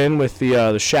up the win with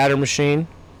the Shatter Machine,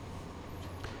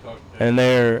 and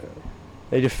they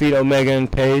defeat Omega and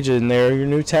Page, and they're your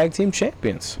new tag team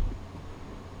champions.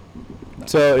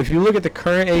 So if you look at the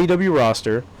current AEW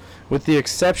roster, with the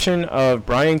exception of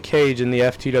Brian Cage in the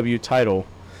FTW title,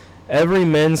 every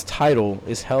men's title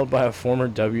is held by a former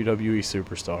WWE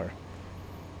superstar.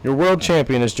 Your world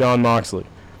champion is Jon Moxley.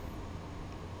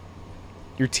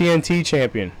 Your TNT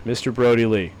champion, Mr. Brody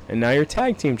Lee. And now your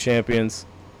tag team champions,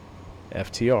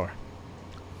 FTR.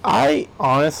 I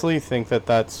honestly think that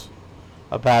that's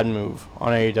a bad move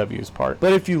on AEW's part.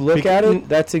 But if you look at it,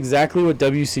 that's exactly what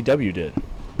WCW did.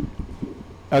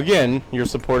 Again, you're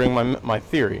supporting my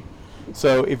theory.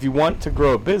 So if you want to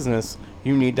grow a business,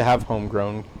 you need to have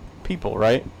homegrown people,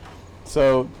 right?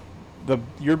 So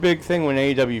your big thing when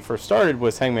AEW first started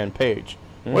was Hangman Page.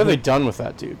 What have they done with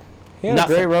that dude? He had a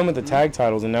great run with the tag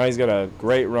titles, and now he's got a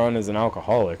great run as an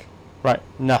alcoholic. Right,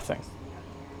 nothing.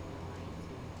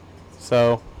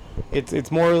 So it's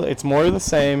more of the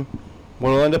same.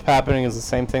 What will end up happening is the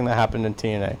same thing that happened in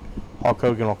TNA. Hulk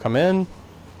Hogan will come in.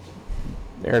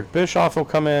 Eric Bischoff will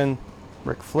come in.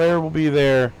 Ric Flair will be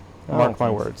there. Mark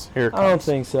my words. Here it comes. I don't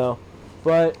think so.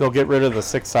 But they'll get rid of the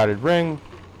 6-sided ring.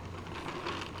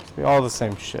 It's be all the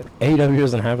same shit. AEW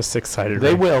doesn't have a 6-sided ring.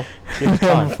 They will. They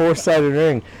have a 4-sided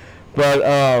ring. But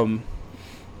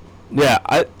yeah,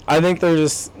 I think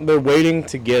they're waiting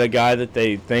to get a guy that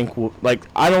they think will, like,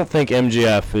 I don't think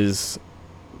MJF is.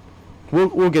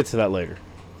 We'll get to that later.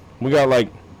 We got like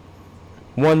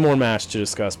one more match to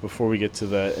discuss before we get to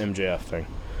the MJF thing.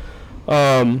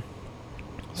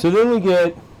 So then we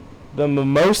get the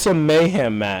Mimosa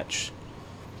Mayhem match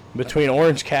between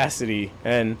Orange Cassidy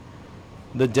and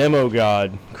the demo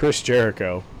god, Chris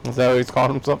Jericho. Is that what he's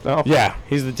calling himself now? Yeah,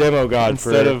 he's the demo god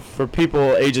for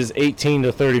people ages 18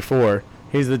 to 34.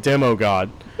 He's the demo god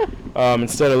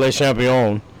instead of Le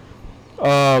Champion.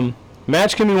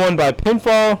 Match can be won by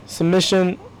pinfall,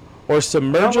 submission, or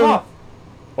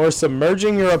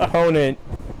submerging your opponent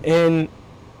in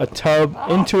a tub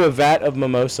into a vat of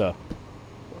mimosa.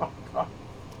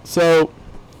 So,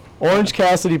 Orange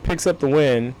Cassidy picks up the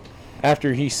win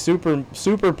after he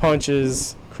super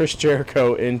punches Chris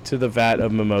Jericho into the vat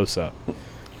of mimosa.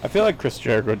 I feel like Chris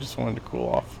Jericho just wanted to cool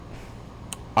off.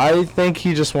 I think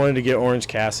he just wanted to get Orange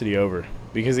Cassidy over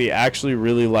because he actually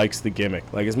really likes the gimmick.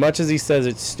 Like, as much as he says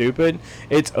it's stupid,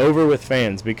 it's over with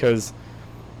fans because,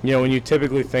 you know, when you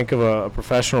typically think of a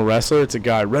professional wrestler, it's a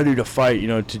guy ready to fight, you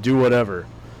know, to do whatever.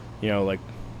 You know, like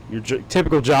your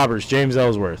typical jobbers, James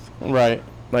Ellsworth. Right.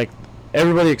 Like,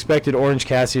 everybody expected Orange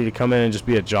Cassidy to come in and just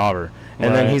be a jobber.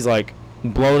 And then he's, like,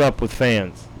 blown up with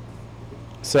fans.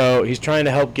 So he's trying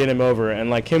to help get him over. And,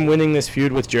 like, him winning this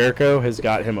feud with Jericho has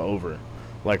got him over,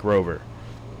 like Rover.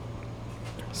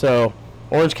 So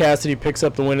Orange Cassidy picks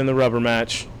up the win in the rubber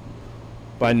match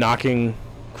by knocking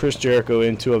Chris Jericho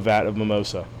into a vat of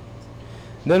mimosa.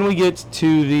 Then we get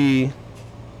to the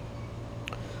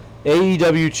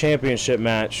AEW Championship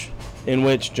match in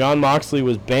which Jon Moxley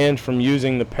was banned from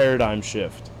using the Paradigm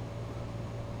Shift.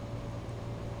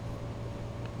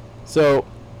 So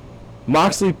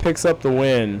Moxley picks up the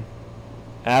win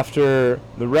after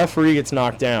the referee gets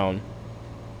knocked down,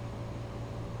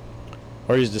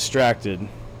 or he's distracted.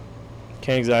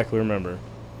 Can't exactly remember.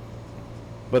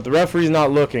 But the referee's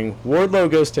not looking. Wardlow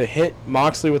goes to hit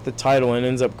Moxley with the title and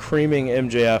ends up creaming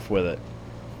MJF with it.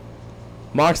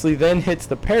 Moxley then hits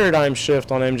the Paradigm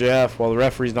Shift on MJF while the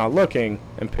referee's not looking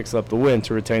and picks up the win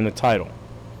to retain the title.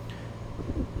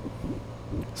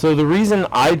 So the reason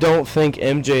I don't think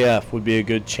MJF would be a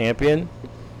good champion,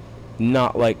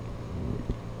 I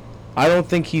don't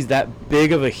think he's that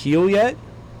big of a heel yet.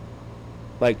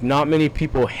 Like, not many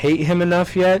people hate him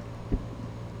enough yet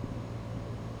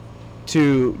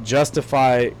to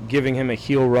justify giving him a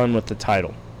heel run with the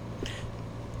title.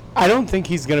 I don't think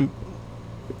he's gonna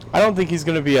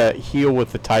be a heel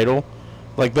with the title.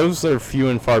 Like, those are few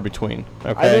and far between.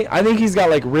 Okay. I think he's got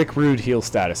like Rick Rude heel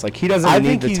status. Like, he doesn't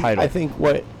need the title. I think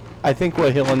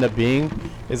what he'll end up being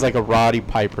is like a Roddy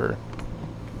Piper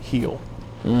heel.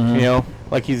 Mm-hmm. You know,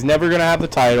 like, he's never gonna have the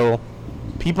title.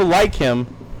 People like him,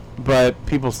 but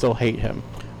people still hate him.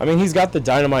 I mean, he's got the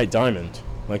Dynamite Diamond.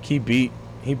 Like, he beat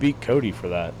Cody for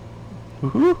that.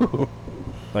 Ooh.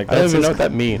 Like, I don't even know what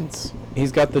that means.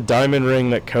 He's got the diamond ring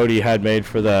that Cody had made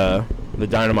for the the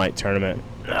Dynamite tournament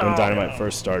when Dynamite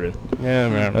first started. Yeah,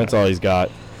 man. That's all he's got.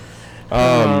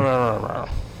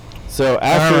 So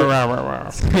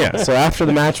after so after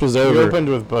the match was You over, opened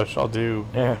with Bush. I'll do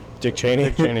Dick Cheney.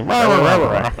 Dick Cheney.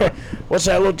 What's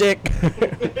that, little dick?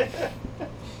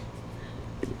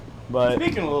 But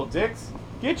Speaking of little dicks,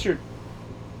 get your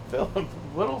fill of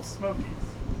little smokies.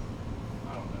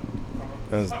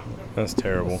 that's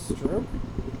terrible.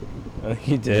 I think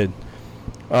he did.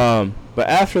 But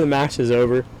after the match is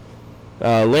over,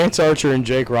 Lance Archer and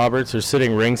Jake Roberts are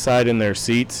sitting ringside in their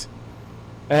seats,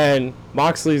 and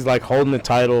Moxley's like holding the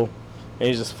title, and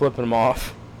he's just flipping them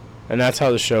off, and that's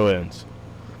how the show ends.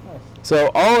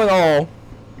 So all in all,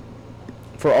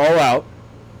 for All Out,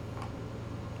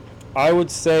 I would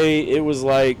say it was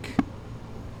like,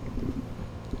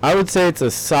 I would say it's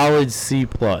a solid C+.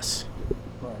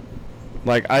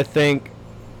 Like, I think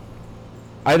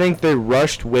they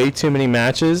rushed way too many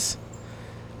matches.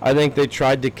 I think they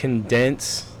tried to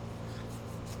condense.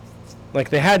 Like,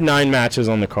 they had 9 matches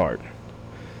on the card.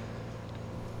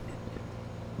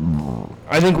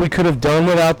 I think we could have done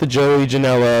without the Joey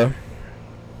Janela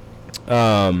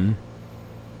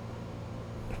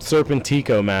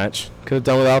Serpentico match. Could have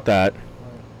done without that.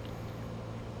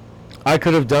 I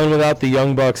could have done without the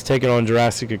Young Bucks taking on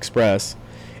Jurassic Express.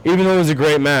 Even though it was a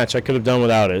great match, I could have done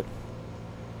without it.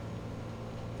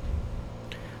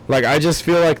 Like, I just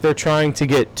feel like they're trying to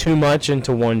get too much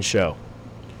into one show.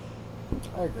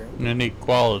 I agree. And they need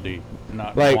quality,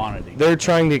 not Like, quantity. they're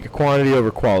trying to get quantity over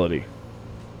quality.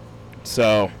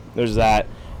 So, there's that.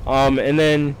 And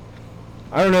then,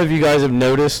 I don't know if you guys have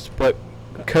noticed, but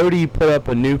Cody put up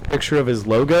a new picture of his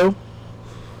logo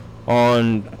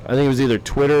on, I think it was either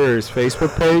Twitter or his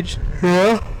Facebook page.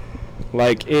 Yeah.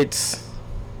 Like, it's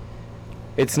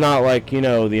not like, you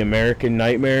know, the American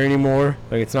Nightmare anymore.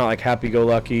 Like, it's not like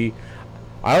Happy-Go-Lucky.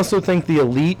 I also think the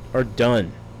Elite are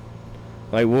done.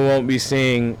 Like, we won't be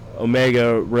seeing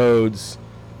Omega, Rhodes,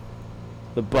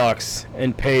 the Bucks,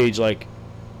 and Paige, like,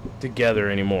 together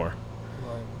anymore.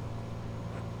 Right.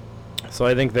 So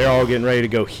I think they're all getting ready to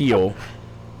go heel.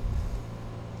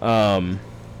 I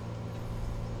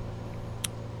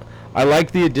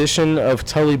like the addition of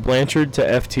Tully Blanchard to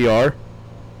FTR.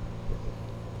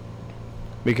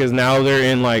 Because now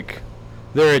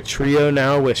they're a trio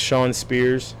now with Shawn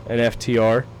Spears and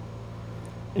FTR.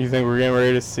 You think we're getting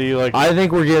ready to see, like, I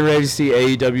think we're getting ready to see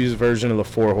AEW's version of the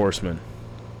Four Horsemen.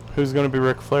 who's going to be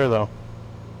Ric Flair, though?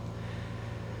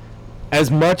 As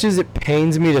much as it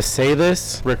pains me to say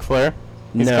this, Ric Flair?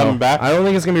 He's no, coming back? I don't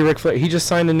think it's going to be Ric Flair. He just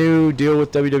signed a new deal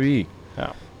with WWE.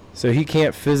 Oh. So he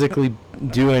can't physically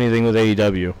do anything with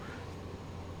AEW.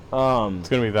 It's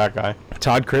going to be that guy.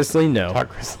 Todd Chrisley? No. Todd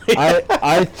Chrisley.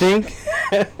 I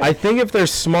think if they're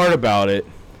smart about it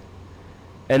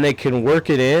and they can work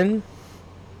it in,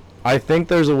 I think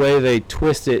there's a way they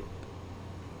twist it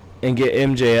and get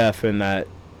MJF in that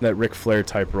Ric Flair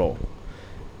type role.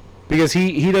 Because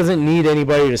he doesn't need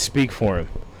anybody to speak for him.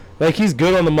 Like, he's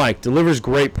good on the mic, delivers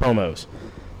great promos.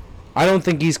 I don't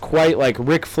think he's quite like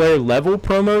Ric Flair level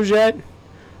promos yet,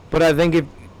 but I think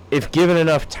if given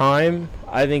enough time,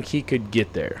 I think he could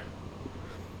get there.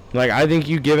 Like, I think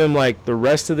you give him, like, the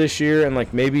rest of this year and,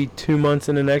 like, maybe 2 months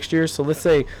into next year. So let's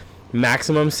say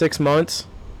maximum 6 months.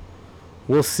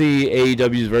 We'll see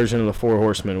AEW's version of the Four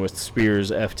Horsemen with Spears,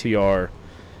 FTR,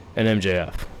 and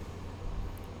MJF.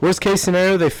 Worst case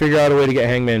scenario, they figure out a way to get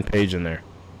Hangman Page in there.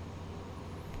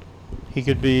 He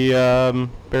could be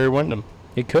Barry Windham.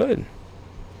 He could.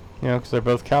 You know, because they're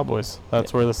both Cowboys.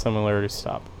 That's where the similarities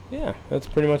stop. Yeah, that's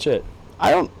pretty much it.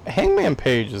 Hangman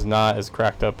Page is not as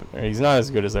cracked up. He's not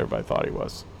as good as everybody thought he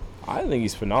was. I think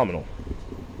he's phenomenal.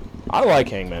 I like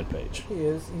Hangman Page. He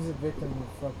is. He's a victim of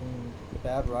fucking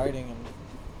bad writing and.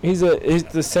 He's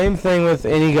the same thing with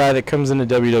any guy that comes into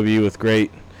WWE with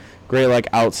great like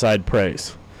outside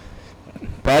praise.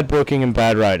 Bad booking and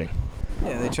bad writing.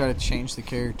 Yeah, they try to change the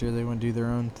character. They want to do their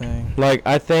own thing. Like,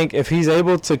 I think if he's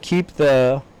able to keep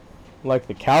the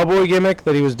cowboy gimmick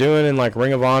that he was doing in, like,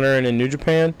 Ring of Honor and in New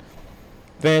Japan,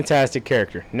 fantastic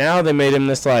character. Now they made him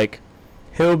this, like,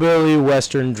 hillbilly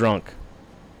western drunk.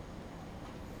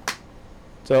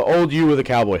 So, old you with a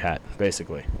cowboy hat,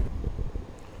 basically.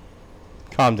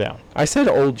 Calm down. I said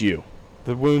old you.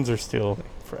 The wounds are still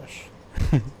fresh.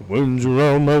 Wounds are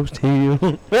almost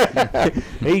healed.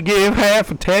 He give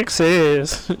half of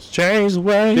Texas. Change the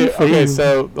way you feel. Okay,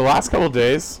 so the last couple of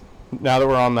days, now that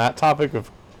we're on that topic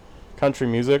of country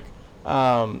music, You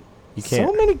so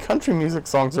can't. many country music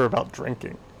songs are about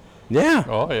drinking. Yeah.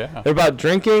 Oh, yeah. They're about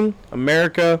drinking,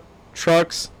 America,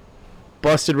 trucks,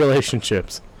 busted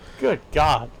relationships. Good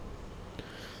God.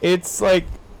 It's like,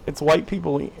 it's white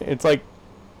people, it's like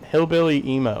hillbilly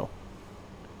emo.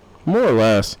 More or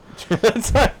less.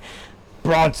 That's like,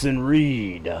 Bronson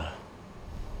Reed.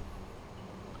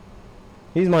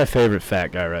 He's my favorite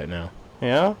fat guy right now.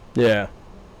 yeah? Yeah.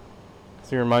 Does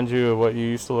he remind you of what you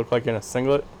used to look like in a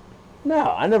singlet?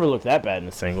 No, I never looked that bad in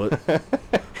a singlet.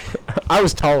 I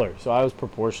was taller, so I was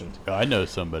proportioned. I know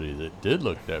somebody that did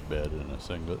look that bad in a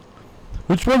singlet.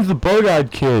 Which one's the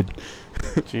bug-eyed kid?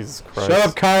 Jesus Christ. Shut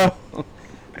up, Kyle.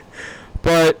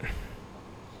 But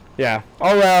yeah,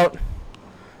 all out.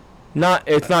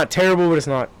 It's not terrible, but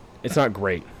it's not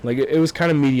great. Like it was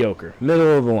kind of mediocre,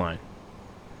 middle of the line.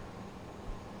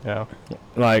 Yeah.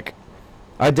 Like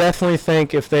I definitely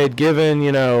think if they had given,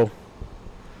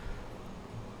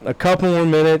 a couple more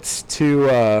minutes to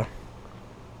a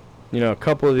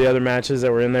couple of the other matches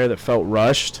that were in there that felt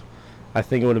rushed, I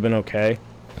think it would have been okay.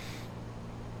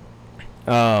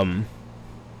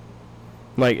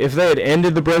 Like if they had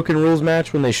ended the Broken Rules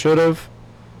match when they should have,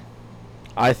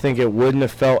 I think it wouldn't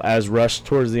have felt as rushed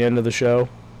towards the end of the show.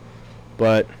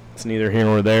 But it's neither here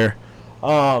nor there.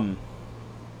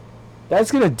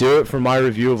 That's gonna do it for my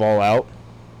review of All Out.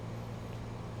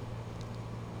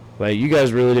 Like you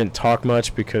guys really didn't talk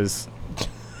much because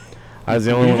I was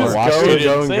the only one that watched go, it.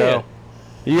 go, and go.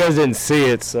 You guys didn't see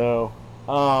it, so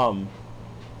Austin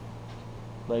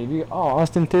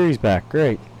Theory's back.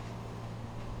 Great.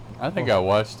 I think I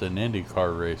watched an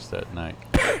IndyCar race that night.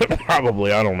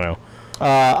 Probably, I don't know.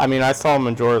 I mean, I saw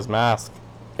Majora's Mask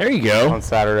There you go. on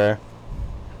Saturday.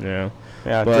 Yeah.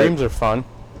 Yeah, But- dreams are fun.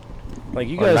 Like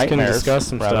you Or guys can nightmares, discuss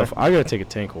some rather. stuff. I gotta take a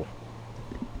tinkle.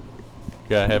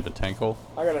 Gotta have a tinkle.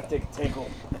 I gotta take a tinkle.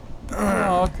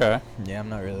 Oh, okay. Yeah, I'm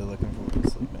not really looking forward to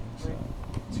sleeping. So.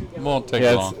 It won't take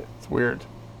Yeah, long. it's weird.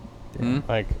 Hmm?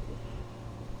 Like,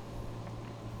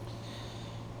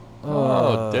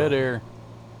 Oh, dead air.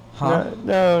 Huh?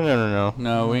 no.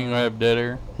 No, we ain't gonna have dead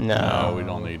air. No. We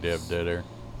don't need to have dead air.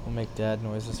 We'll make dad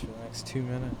noises for the next 2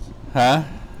 minutes. Huh?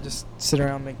 Just sit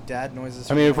around and make dad noises.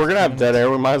 I mean, if we're gonna have dead air,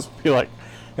 we might as well be like,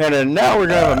 and then now we're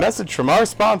gonna have a message from our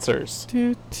sponsors.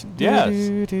 Yes.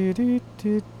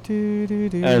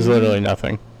 There's literally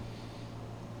nothing.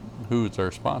 Who's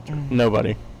our sponsor?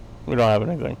 Nobody. We don't have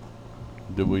anything.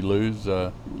 Did we lose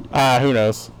Who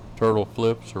knows? turtle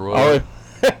flips or what?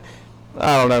 Oh,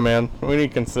 I don't know, man. We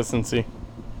need consistency.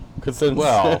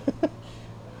 Well.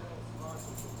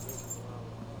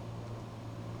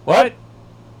 What?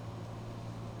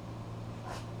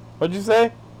 What'd you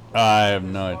say? I have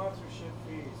no idea. Sponsorship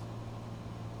fees.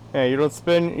 Yeah, you don't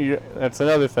spin. That's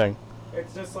another thing.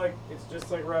 It's just like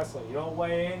wrestling. You don't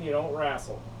weigh in, you don't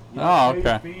wrestle. You Oh, don't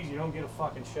pay okay. your fees, you don't get a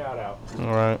fucking shout out. All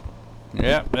right.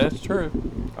 Yeah, that's true.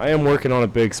 I am working on a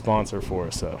big sponsor for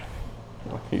us, though.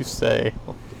 You say.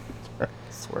 I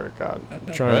swear to God.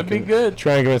 That'd be good.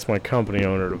 Trying to convince my company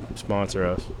owner to sponsor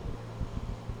us.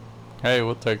 Hey,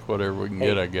 we'll take whatever we can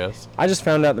get, I guess. I just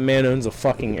found out the man owns a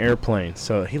fucking airplane,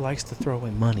 so he likes to throw away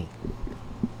money.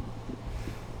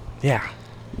 Yeah.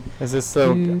 Is this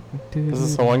the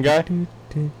one guy?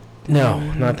 No,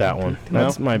 not that one. No?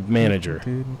 That's my manager.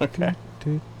 Okay.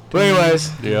 But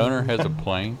anyways, The owner has a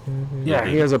plane. yeah,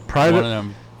 he has a One of private.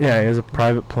 them, Yeah, he has a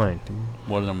private plane.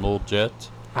 one of them little jets.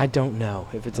 I don't know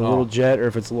if it's a Oh. little jet or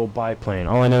if it's a little biplane.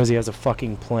 All I know is he has a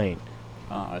fucking plane.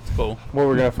 Oh, that's cool. What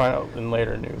we're gonna find out in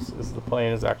later news is the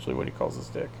plane is actually what he calls his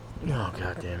dick. Oh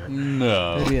god damn it!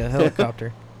 No. Maybe a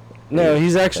helicopter. No,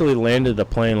 he's actually landed the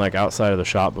plane like outside of the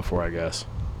shop before, I guess.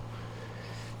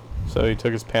 So he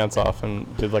took his pants off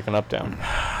and did like an up down.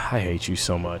 I hate you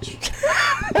so much.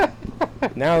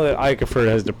 Now that Eikeford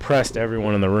has depressed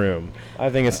everyone in the room, I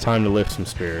think it's time to lift some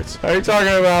spirits. Are you talking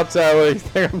about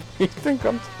what you think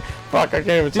I'm? Fuck, I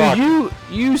can't even talk. Dude,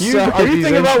 you suck Are at you these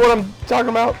thinking in- about what I'm talking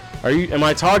about? Am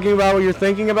I talking about what you're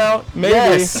thinking about? Maybe.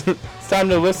 Yes. It's time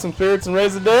to lift some spirits and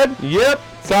raise the dead. Yep.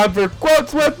 It's time for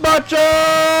quotes with Macho.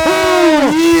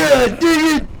 Oh yeah,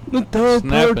 dig it. The time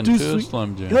Snap power too into a sweet.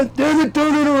 Slim Jim. God damn it,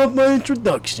 don't interrupt my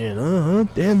introduction.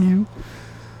 Damn you.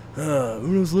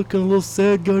 When I was looking a little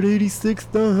sad, got 86.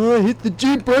 Hit the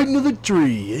Jeep right into the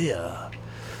tree. Yeah.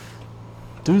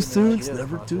 Too soon, it's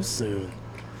never too soon.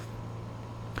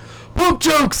 Pump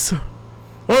jokes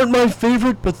aren't my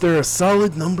favorite, but they're a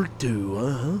solid number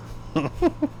 2. The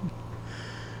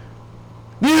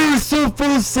air is so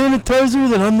full of sanitizer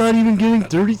that I'm not even getting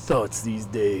dirty thoughts these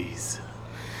days.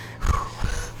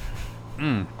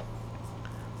 I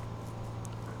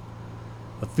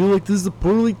feel like this is a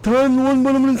poorly timed one,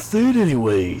 but I'm gonna say it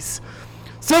anyways.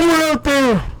 Somewhere out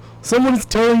there, someone is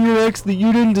telling your ex that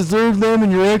you didn't deserve them,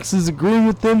 and your ex is agreeing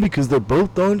with them because they're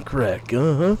both on crack.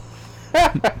 God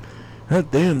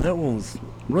damn, that one was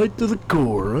right to the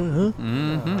core.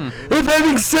 Mm-hmm. If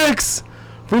having sex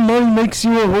Free money makes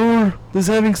you a whore. Does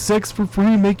having sex for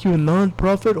free make you a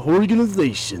non-profit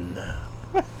organization?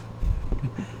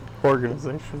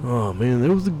 Organization. Oh man, that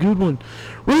was a good one.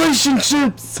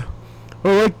 Relationships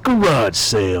are like garage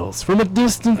sales. From a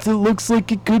distance it looks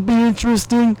like it could be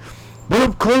interesting, but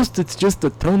up close it's just a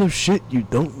ton of shit you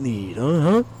don't need,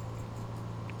 huh?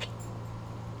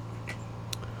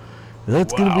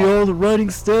 That's gonna be all the writing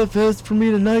staff has for me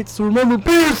tonight, so remember,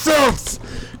 be yourselves!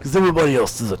 Because everybody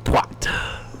else is a twat.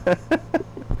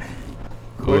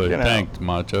 Good. Thanks,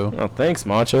 Macho. Oh, thanks,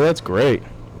 Macho. That's great.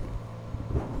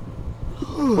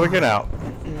 Quicken out.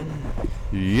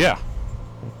 Yeah.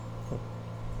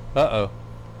 Uh-oh.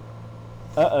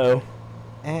 Uh-oh.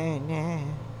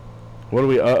 What are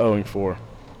we uh-ohing for?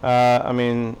 I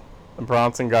mean, the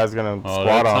Bronson guy's gonna Oh, squat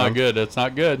that's on not him. good. That's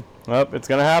not good. Oh, it's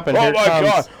gonna happen. Oh Here it my comes.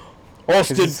 god!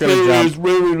 Austin He's gonna Theory jump. is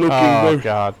really looking Oh very...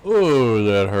 god, Oh,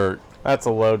 that hurt. that's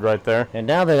a load right there. And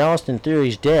now that Austin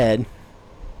Theory's dead,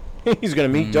 He's gonna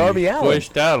meet Darby Allin.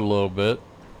 Pushed out a little bit.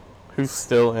 Who's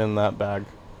still in that bag?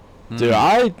 Dude,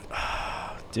 I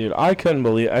couldn't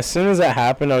believe. As soon as that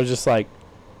happened, I was just like,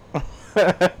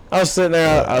 I was sitting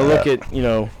there. I look at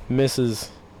Mrs.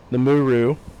 the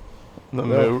Muru,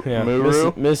 The yeah,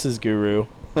 Muru. Mrs. Guru,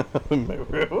 The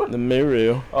Muru. the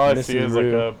Muru. All I Mrs. see is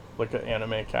Muru. like an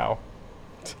anime cow.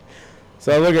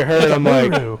 So I look at her and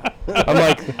I'm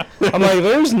like,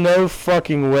 there's no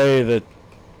fucking way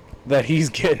that he's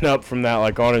getting up from that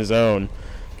like on his own.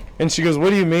 And she goes, what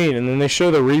do you mean? And then they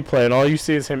show the replay and all you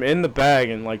see is him in the bag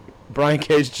and like Brian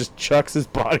Cage just chucks his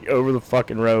body over the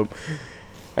fucking rope.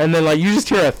 And then like you just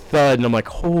hear a thud and I'm like,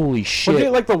 holy shit.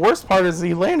 But like the worst part is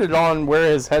he landed on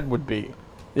where his head would be.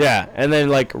 Yeah, and then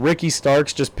like Ricky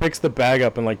Starks just picks the bag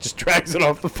up and like just drags it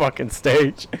off the fucking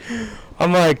stage.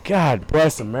 I'm like, God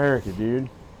bless America, dude.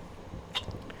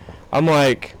 I'm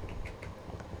like,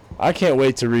 I can't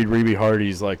wait to read Reby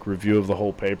Hardy's like review of the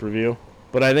whole pay-per-view.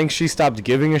 But I think she stopped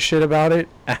giving a shit about it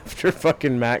after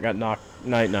fucking Matt got knocked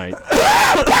night.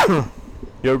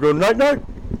 Yo, go night.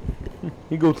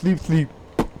 He go sleep.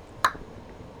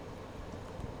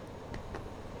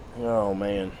 Oh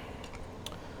man.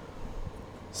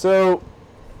 So,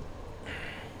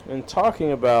 in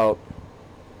talking about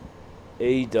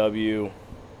AEW,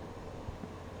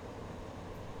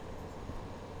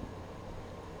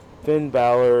 Finn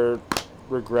Balor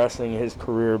regressing his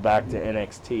career back to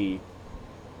NXT.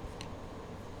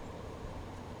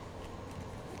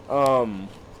 I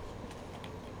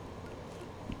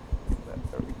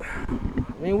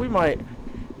mean, we might.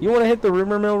 You want to hit the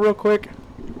rumor mill real quick?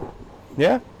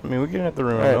 Yeah, I mean we can hit the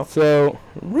rumor Alright, mill. so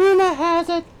rumor has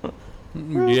it.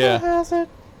 Yeah.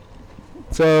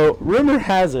 So rumor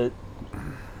has it,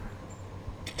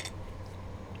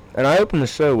 and I opened the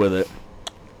show with it.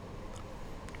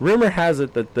 Rumor has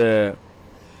it that the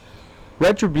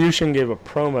Retribution gave a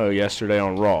promo yesterday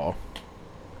on Raw.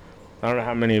 I don't know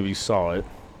how many of you saw it,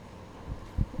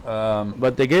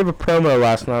 but they gave a promo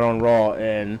last night on Raw,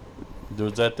 and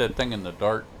Was that thing in the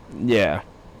dark? yeah.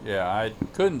 Yeah, I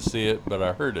couldn't see it, but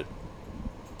I heard it.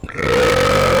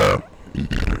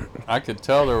 I could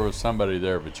tell there was somebody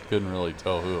there, but you couldn't really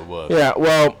tell who it was. Yeah,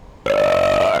 well,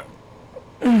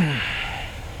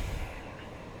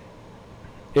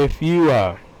 if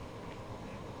you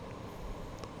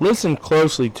listen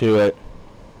closely to it,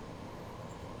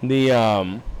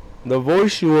 the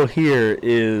voice you will hear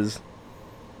is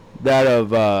that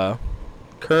of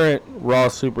current Raw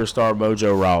superstar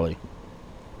Mojo Rawley.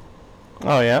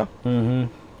 Oh yeah.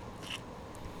 Mm-hmm.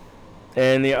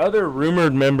 And the other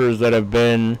rumored members that have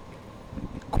been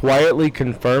quietly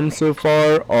confirmed so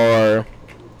far are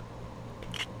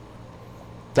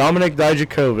Dominic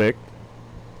Dijakovic,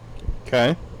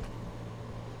 Okay.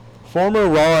 former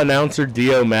Raw announcer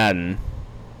Dio Madden,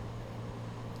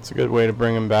 It's a good way to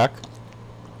bring him back.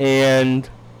 and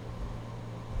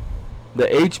the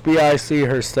HBIC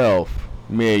herself,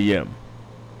 Mia Yim.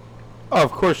 Oh,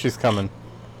 of course she's coming.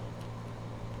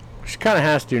 She kind of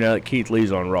has to now that Keith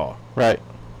Lee's on Raw. Right.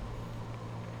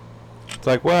 It's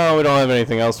like, well, we don't have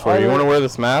anything else for you. You want to wear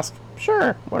this mask?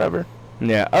 Sure, whatever.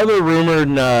 Yeah, other rumored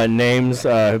names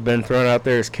have been thrown out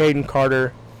there is Caden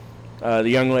Carter, the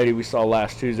young lady we saw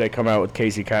last Tuesday come out with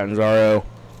Casey Catanzaro,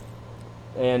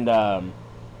 and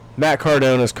Matt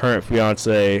Cardona's current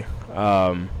fiance,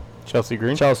 Chelsea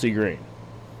Green? Chelsea Green.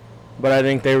 But I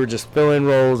think they were just fill-in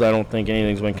roles. I don't think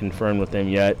anything's been confirmed with them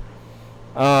yet.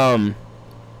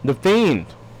 The Fiend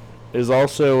is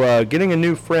also getting a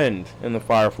new friend in the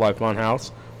Firefly Funhouse.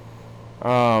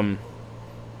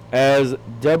 As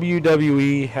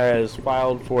WWE has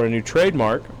filed for a new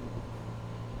trademark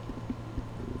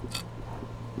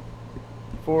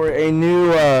for a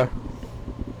new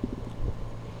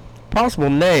possible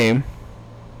name.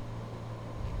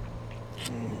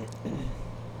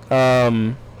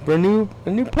 For a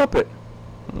new puppet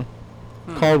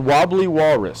called Wobbly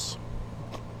Walrus.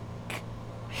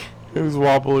 Who's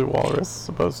Wobbly Walrus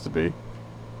supposed to be?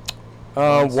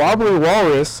 Wobbly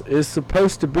Walrus is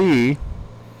supposed to be,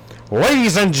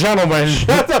 ladies and gentlemen,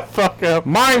 Shut the fuck up.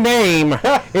 my name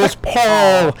is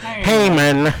Paul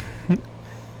Heyman.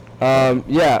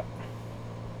 Yeah.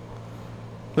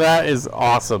 That is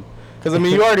awesome. Because, I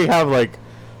mean, you already have, like,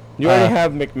 You already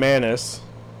have McManus,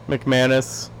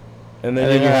 McManus, and and then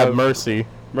then you have Mercy.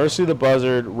 Mercy the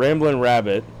Buzzard, Ramblin'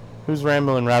 Rabbit. Who's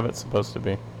Ramblin' Rabbit supposed to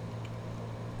be?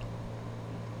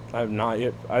 I have not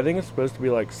yet. I think it's supposed to be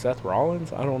like Seth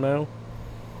Rollins. I don't know.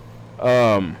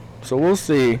 So we'll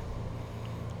see.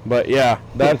 But yeah,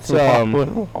 that's Wobbly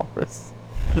Walrus.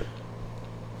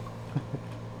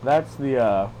 that's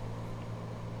the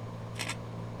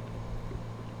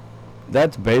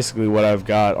that's basically what I've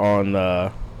got on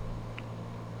the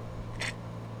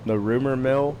rumor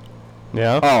mill.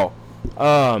 Yeah? Oh,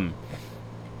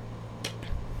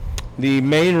 the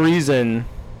main reason,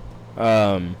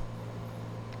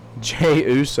 Jey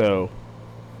Uso.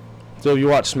 So if you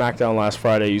watched SmackDown last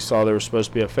Friday, you saw there was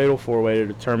supposed to be a fatal four-way to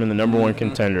determine the number one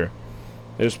contender.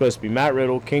 It was supposed to be Matt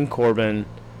Riddle, King Corbin,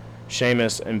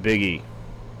 Sheamus, and Big E.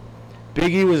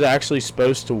 Big E was actually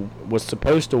supposed to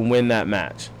win that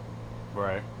match,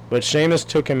 Right. but Sheamus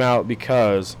took him out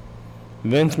because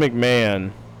Vince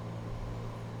McMahon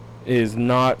is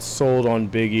not sold on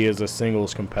Big E as a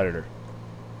singles competitor.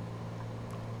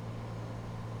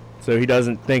 So he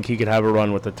doesn't think he could have a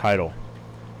run with the title.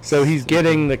 So he's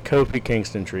getting the Kofi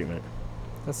Kingston treatment.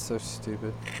 That's so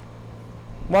stupid.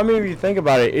 Well, I mean, if you think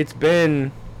about it, it's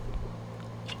been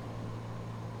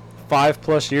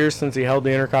 5+ years since he held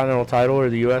the Intercontinental title or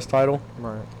the U.S. title.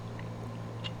 Right.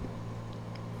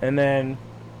 And then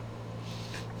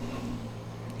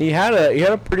he had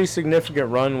a pretty significant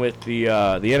run with the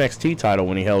NXT title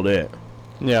when he held it.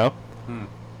 Yeah.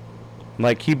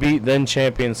 Like, he beat then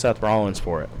champion Seth Rollins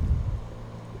for it.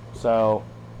 So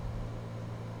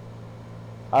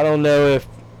I don't know if,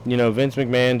 Vince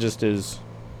McMahon just is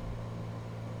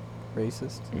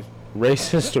Racist.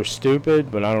 racist or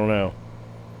stupid, but I don't know.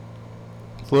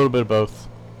 It's a little bit of both.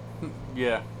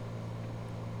 Yeah.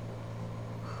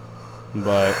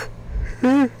 But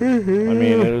I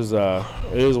mean, it is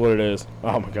what it is.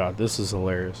 Oh my god, this is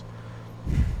hilarious.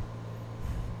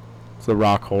 It's The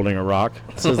Rock holding a rock.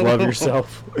 It says love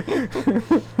yourself.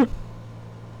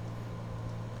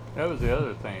 That was the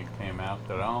other thing that came out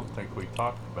that I don't think we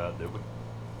talked about, did we?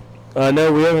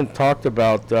 No, we haven't talked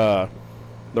about The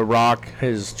Rock,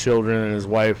 his children, and his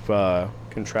wife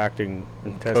contracting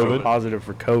and testing COVID? positive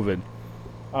for COVID.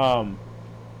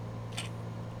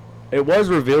 It was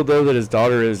revealed, though, that his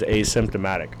daughter is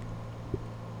asymptomatic.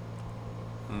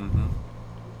 Mm-hmm.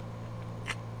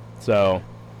 So,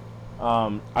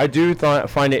 I do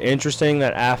find it interesting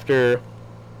that after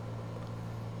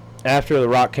The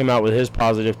Rock came out with his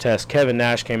positive test, Kevin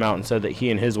Nash came out and said that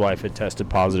he and his wife had tested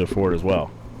positive for it as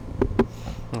well.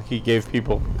 Like he gave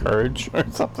people courage or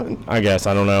something. I guess,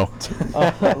 I don't know.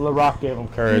 The Rock gave him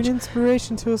courage.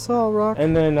 inspiration to us all, Rock.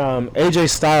 And then AJ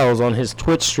Styles on his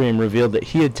Twitch stream revealed that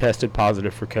he had tested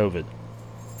positive for COVID.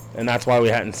 And that's why we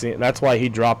hadn't seen. That's why he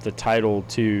dropped the title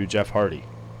to Jeff Hardy.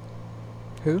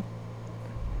 Who?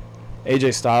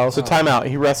 AJ Styles. So timeout.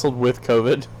 He wrestled with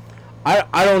COVID. I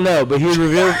don't know, but he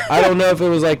revealed. I don't know if it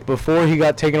was like before he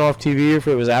got taken off TV or if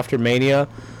it was after Mania,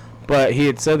 but he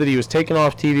had said that he was taken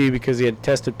off TV because he had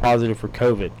tested positive for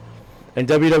COVID, and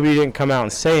WWE didn't come out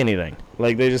and say anything.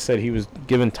 Like they just said he was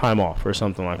given time off or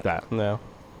something like that. No.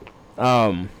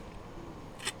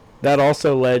 That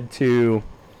also led to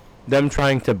them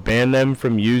trying to ban them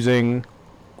from using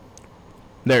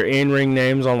their in-ring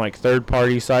names on like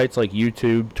third-party sites like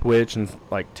YouTube, Twitch, and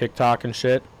like TikTok and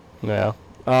shit. Yeah.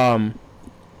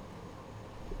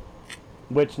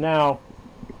 Which now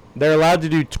they're allowed to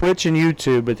do Twitch and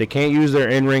YouTube, but they can't use their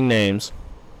in-ring names.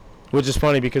 Which is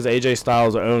funny because AJ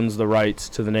Styles owns the rights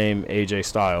to the name AJ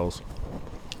Styles.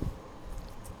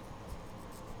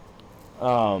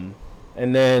 And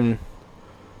then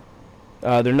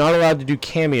they're not allowed to do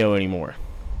Cameo anymore.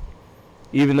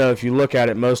 Even though if you look at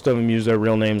it, most of them use their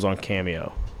real names on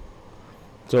Cameo.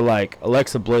 So like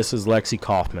Alexa Bliss is Lexi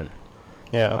Kaufman.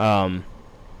 Yeah.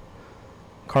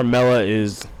 Carmella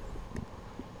is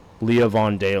Leah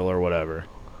Von Dale or whatever.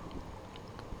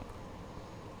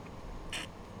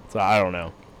 So I don't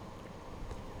know.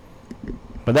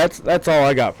 But that's all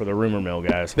I got for the rumor mill,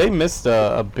 guys. They missed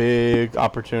a big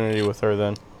opportunity with her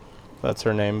then. That's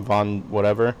her name, Von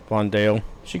whatever. Von Dale.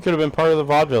 She could have been part of the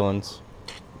Vaudevillains.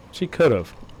 She could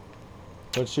have.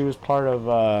 But she was part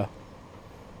of,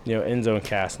 Enzo and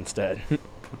Cass instead.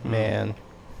 Man,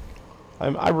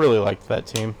 I really liked that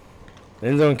team.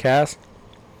 Enzo and Cass.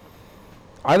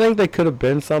 I think they could have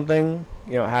been something,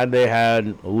 had they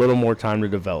had a little more time to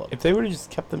develop. If they would have just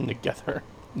kept them together.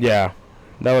 Yeah,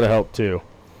 that would have helped too.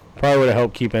 Probably would have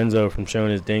helped keep Enzo from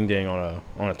showing his ding ding on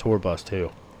a tour bus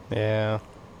too. Yeah.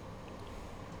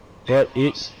 But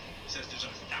Says there's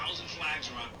 1,000 flags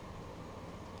around.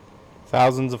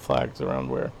 Thousands of flags around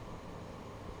where?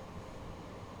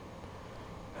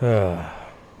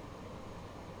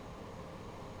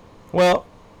 Well,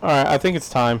 alright, I think it's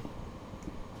time.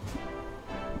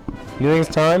 You think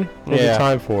it's time? What's Yeah. it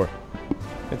time for?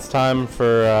 It's time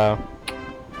for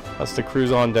us to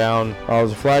cruise on down. Oh,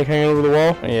 there's a flag hanging over the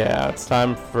wall? Yeah, it's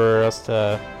time for us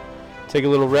to take a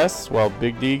little rest while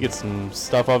Big D gets some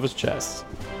stuff off his chest.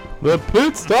 The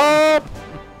pit stop!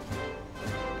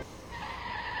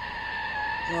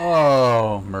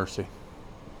 Oh, mercy.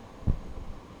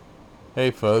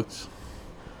 Hey, folks.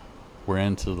 We're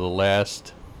into the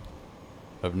last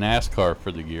of NASCAR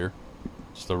for the year.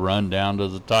 It's the run down to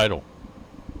the title.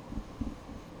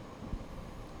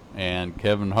 And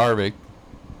Kevin Harvick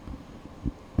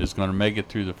is going to make it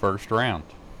through the first round.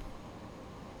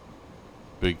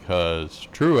 Because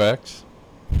Truex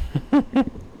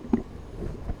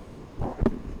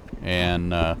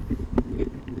and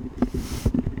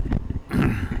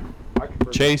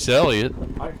Chase Elliott.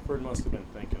 Eifert must have been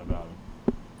thinking about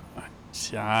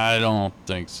it. I don't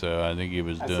think so. I think he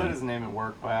was doing. his name at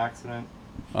work by accident.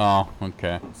 Oh,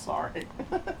 okay. I'm sorry.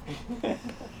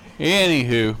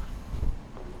 Anywho,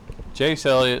 Chase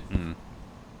Elliott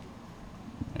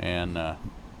and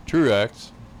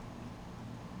Truex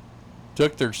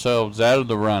took themselves out of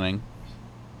the running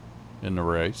in the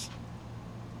race,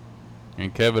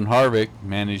 and Kevin Harvick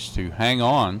managed to hang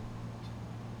on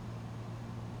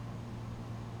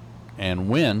and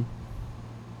win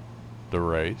the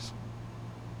race.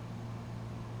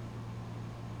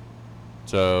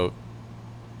 So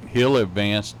he'll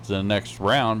advance to the next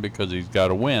round because he's got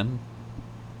to win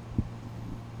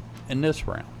in this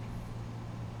round.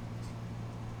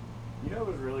 You know what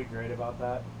was really great about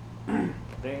that?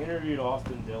 They interviewed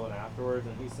Austin Dillon afterwards,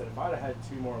 and he said, if I'd have had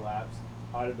 2 more laps,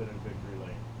 I'd have been in victory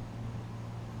lane.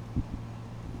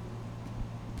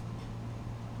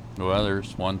 Well,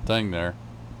 there's one thing there.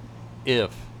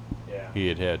 If Yeah. he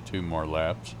had had 2 more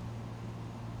laps,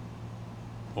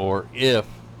 or if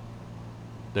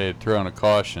they had thrown a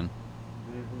caution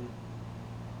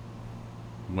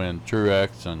when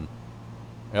Truex and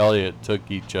Elliott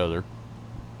took each other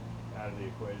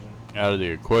Out of the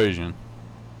equation.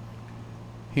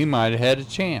 he might have had a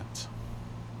chance.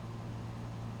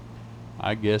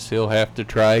 I guess he'll have to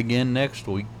try again next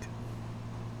week.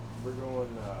 We're going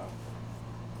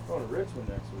to Richmond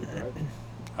next week, right?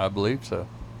 I believe so.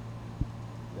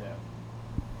 Yeah.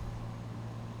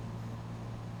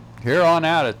 Here on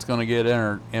out, it's going to get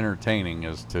entertaining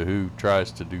as to who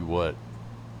tries to do what.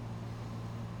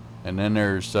 And then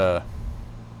there's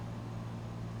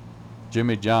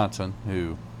Jimmy Johnson,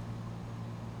 who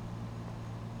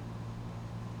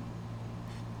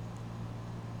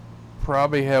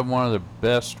probably had one of the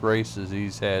best races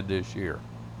he's had this year.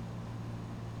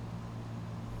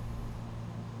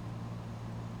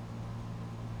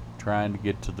 Trying to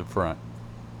get to the front.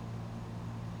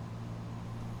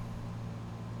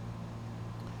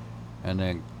 And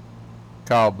then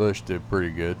Kyle Busch did pretty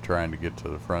good trying to get to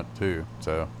the front too.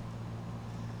 So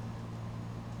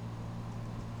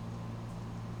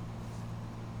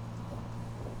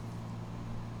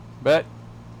but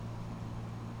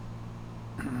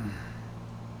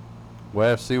we'll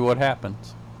have to see what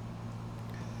happens.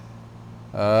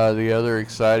 The other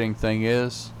exciting thing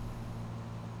is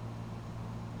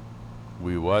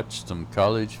we watched some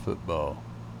college football.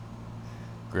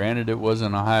 Granted, it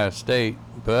wasn't Ohio State,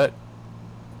 but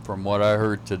from what I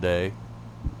heard today,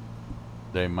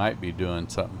 they might be doing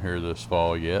something here this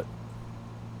fall yet.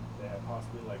 Yeah,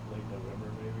 possibly like late November,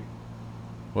 maybe.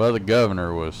 Well, the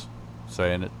governor was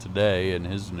saying it today in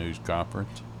his news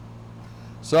conference.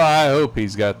 So I hope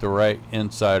he's got the right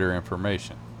insider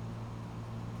information.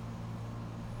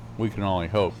 We can only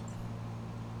hope.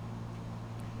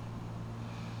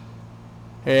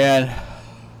 And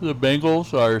the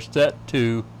Bengals are set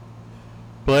to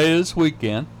play this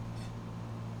weekend.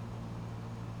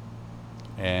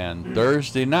 And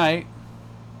Thursday night,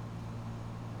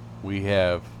 we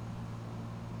have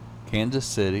Kansas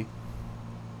City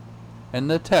and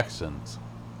the Texans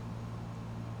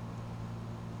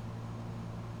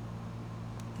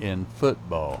in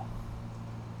football.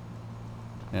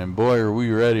 And boy, are we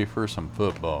ready for some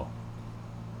football.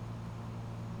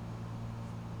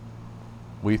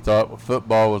 we thought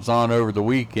football was on over the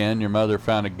weekend. Your mother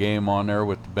found a game on there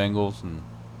with the Bengals, and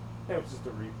It was just a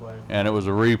replay. it was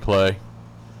a replay.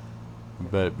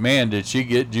 But man, did she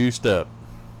get juiced up.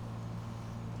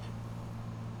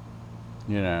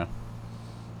 You know.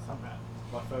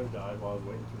 My phone died while I was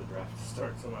waiting for the draft to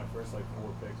start, so my first 4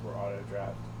 picks were auto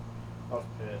draft. I was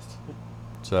pissed.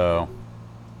 So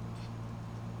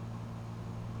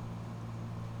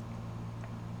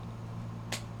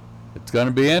it's going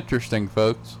to be interesting,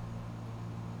 folks.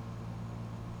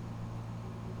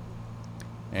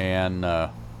 And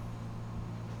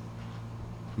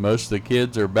most of the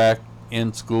kids are back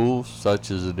in schools,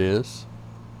 such as it is.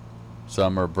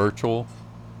 Some are virtual.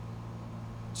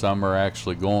 Some are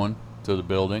actually going to the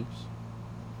buildings.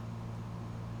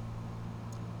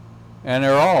 And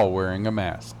they're all wearing a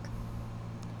mask,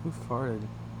 Who farted?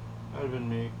 That would have been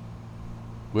me.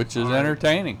 which is Alright.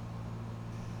 entertaining.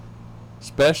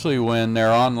 Especially when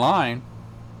they're online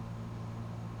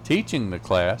teaching the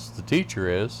class, the teacher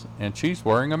is, and she's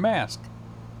wearing a mask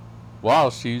while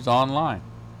she's online.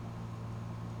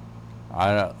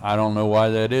 I don't know why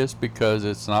that is, because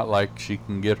it's not like she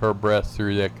can get her breath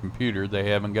through that computer. They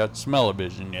haven't got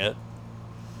smell-o-vision yet.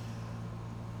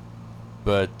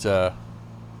 But, you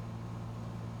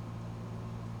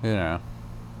know.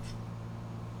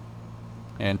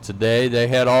 And today they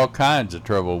had all kinds of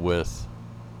trouble with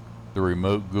the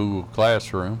remote Google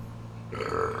Classroom.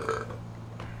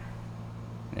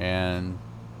 And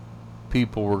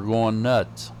people were going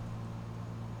nuts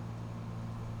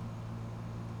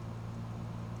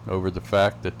over the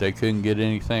fact that they couldn't get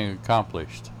anything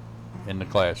accomplished in the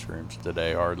classrooms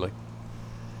today, hardly.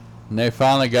 And they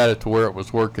finally got it to where it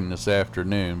was working this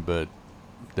afternoon, but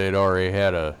they'd already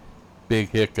had a big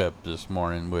hiccup this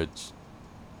morning, which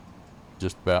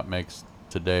just about makes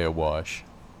today a wash.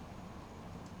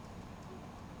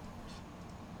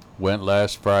 Went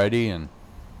last Friday and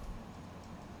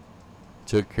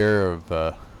took care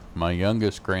of my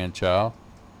youngest grandchild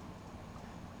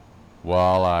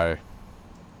while I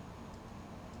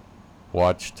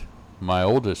watched my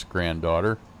oldest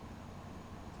granddaughter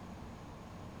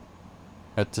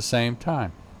at the same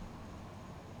time.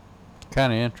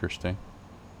 Kind of interesting.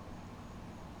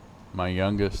 My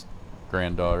youngest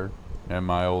granddaughter and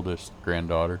my oldest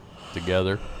granddaughter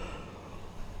together,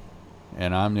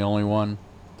 and I'm the only one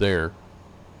there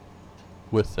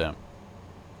with them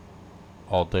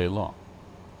all day long.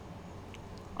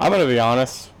 I'm going to be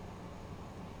honest.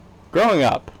 Growing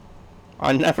up,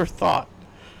 I never thought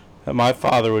that my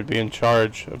father would be in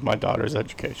charge of my daughter's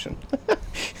education.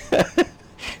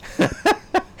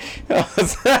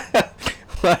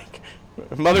 Like,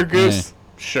 Mother Goose,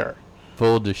 sure.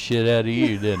 Pulled the shit out of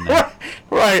you, didn't it?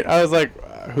 Right. I was like,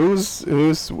 who's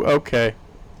okay.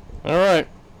 All right.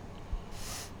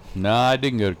 No, I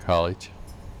didn't go to college.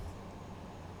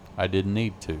 I didn't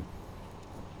need to.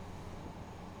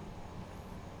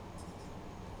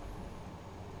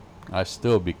 I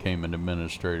still became an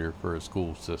administrator for a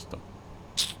school system.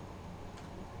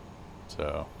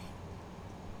 So,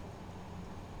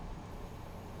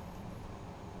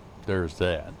 there's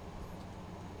that.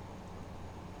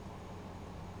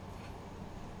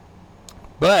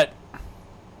 But,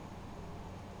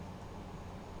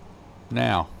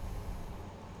 now,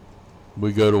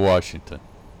 we go to Washington.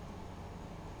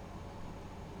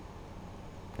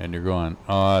 And you're going,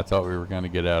 oh, I thought we were going to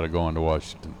get out of going to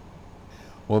Washington.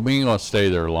 Well, we ain't going to stay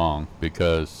there long,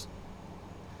 because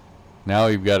now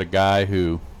you've got a guy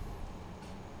who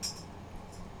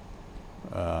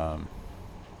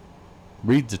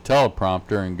reads a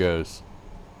teleprompter and goes,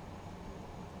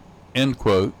 end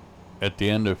quote, at the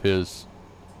end of his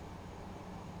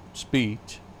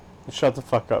speech. Shut the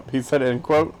fuck up. He said end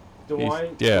quote.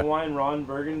 Yeah. DeWine Ron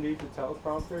Burgundy the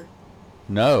teleprompter?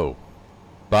 No,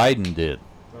 Biden did.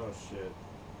 Oh, shit.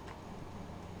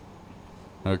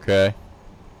 Okay.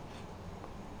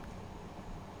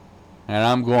 And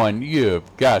I'm going,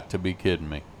 you've got to be kidding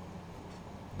me.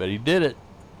 But he did it.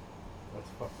 That's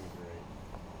fucking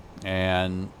great.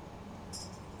 And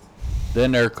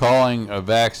then they're calling a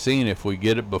vaccine, if we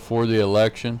get it before the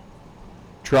election,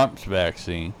 Trump's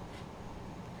vaccine.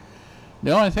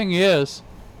 The only thing is,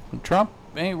 Trump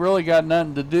ain't really got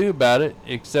nothing to do about it,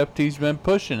 except he's been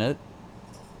pushing it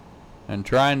and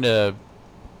trying to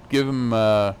give him,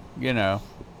 you know,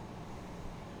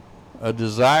 a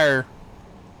desire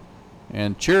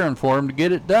and cheering for him to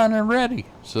get it done and ready,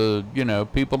 so, you know,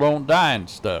 people don't die and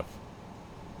stuff.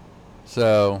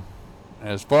 So,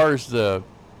 as far as the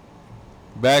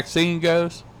vaccine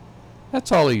goes,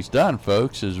 that's all he's done,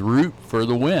 folks, is root for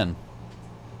the win.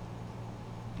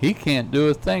 He can't do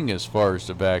a thing as far as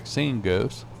the vaccine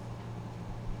goes.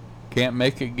 can't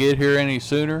make it get here any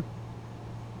sooner.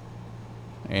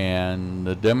 And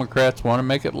the Democrats want to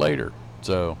make it later.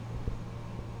 So,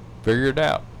 figure it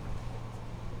out.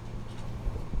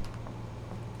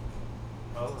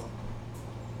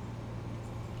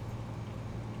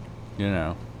 You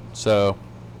know, so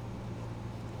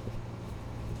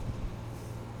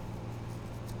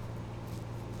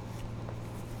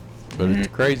but it's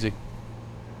crazy.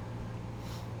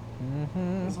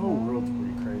 This whole world's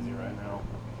pretty crazy right now.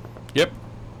 Yep.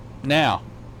 Now,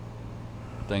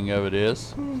 thing of it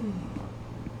is,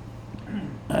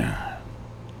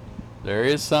 there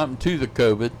is something to the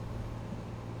COVID.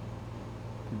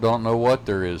 Don't know what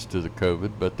there is to the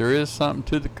COVID, but there is something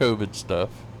to the COVID stuff.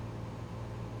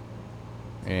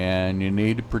 And you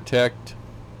need to protect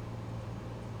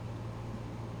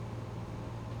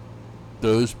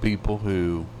those people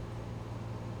who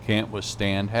can't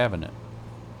withstand having it.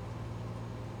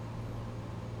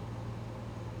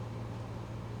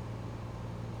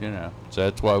 You know, so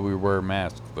that's why we wear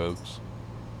masks, folks.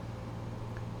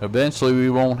 Eventually we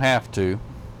won't have to.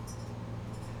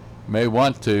 May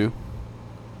want to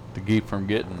keep from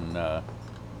getting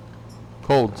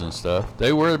colds and stuff.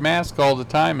 They wear masks all the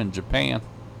time in Japan.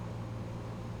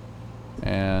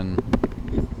 And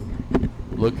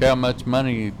look how much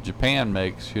money Japan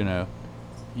makes, you know.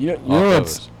 You know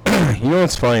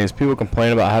what's funny is people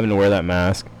complain about having to wear that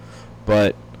mask,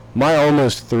 but my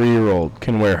almost 3-year-old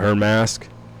can wear her mask,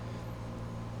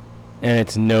 and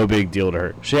it's no big deal to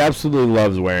her. She absolutely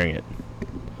loves wearing it.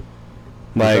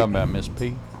 You're talking about Miss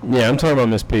P? Yeah, I'm talking about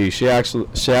Miss P. She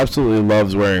absolutely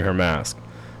loves wearing her mask.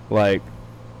 Like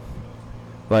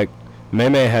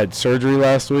Maymay had surgery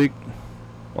last week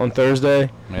on Thursday.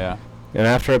 Yeah. And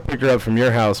after I picked her up from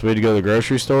your house, we had to go to the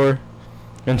grocery store,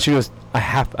 and she goes, I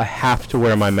have to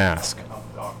wear my mask.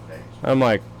 I'm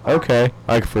like, okay.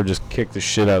 I could just kick the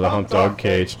shit out of the hump dog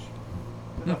cage.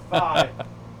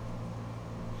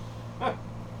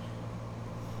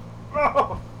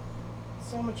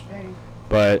 So much pain.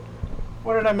 But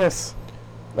What did I miss?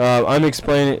 I'm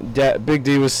explaining. Big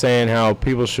D was saying how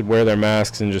people should wear their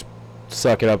masks and just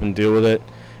suck it up and deal with it.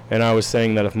 And I was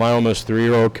saying that if my almost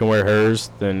 3-year-old can wear hers,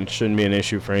 then it shouldn't be an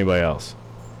issue for anybody else.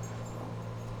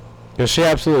 Because she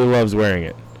absolutely loves wearing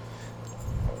it.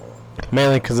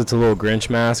 Mainly because it's a little Grinch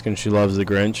mask and she loves the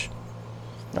Grinch.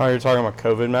 Oh, you're talking about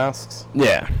COVID masks?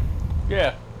 Yeah.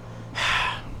 Yeah.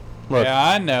 Look, Yeah,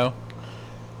 I know.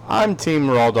 I'm team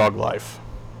raw dog life.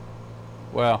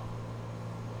 Well,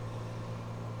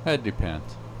 that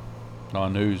depends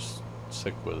on who's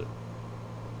sick with it.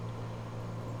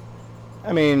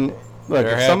 I mean, look,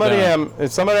 There if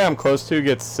have somebody I'm close to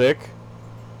gets sick,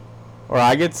 or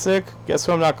I get sick, guess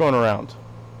who I'm not going around?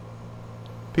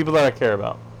 People that I care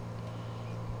about.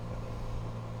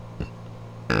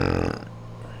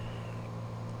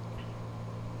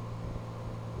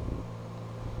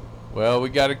 Well, we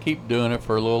got to keep doing it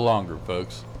for a little longer,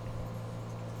 folks.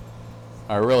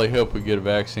 I really hope we get a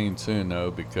vaccine soon,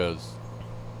 though, because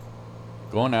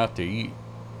going out to eat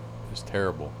is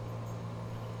terrible.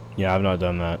 Yeah, I've not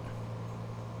done that.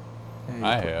 Hey,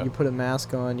 I you put- have. You put a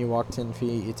mask on, you walk 10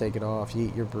 feet, you take it off, you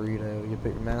eat your burrito, you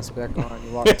put your mask back on,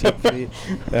 you walk 10 feet,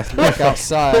 That's you walk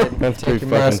outside, That's take pretty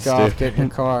your mask fucking off, stupid. get in your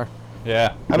car.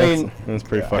 Yeah. I mean, that's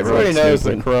pretty fucking everybody knows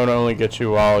stupid. that Corona only gets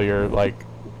you while you're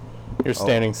you're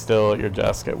standing still at your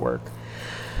desk at work.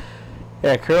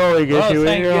 Yeah, curly gets Well, you the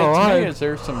in thing your gets me life. is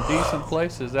there's some decent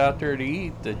places out there to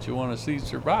eat that you want to see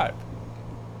survive,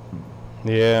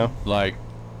 Yeah. like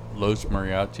Los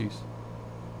Mariachis.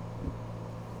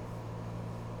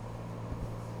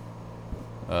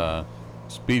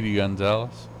 Speedy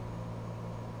Gonzalez.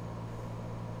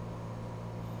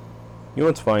 You know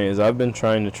what's funny is I've been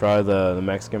trying to try the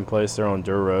Mexican place there on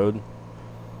Durr Road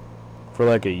for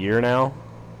like a year now.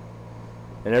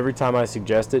 And every time I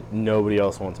suggest it, nobody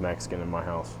else wants Mexican in my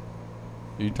house.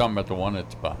 Are you talking about the one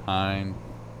that's behind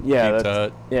Yeah, Pizza that's,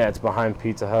 Hut? yeah, it's behind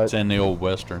Pizza Hut. It's in the old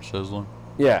Western Sizzler.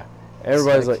 Yeah,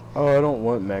 everybody's like- like, "Oh, I don't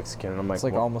want Mexican." And I'm like, It's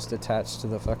like "Well, almost attached to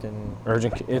the fucking...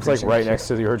 urgent." It's like Urgent right care. next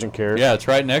to the urgent care. Yeah, it's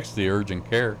right next to the urgent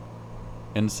care.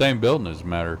 In the same building, as a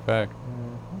matter of fact.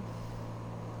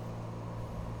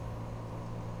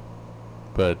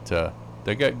 But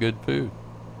they got good food.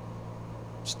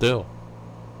 Still.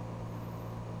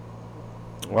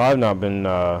 Well, I've not been.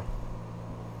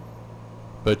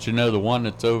 But you know the one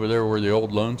that's over there where the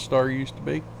old Lone Star used to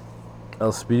be?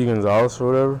 El Speedy Gonzalez or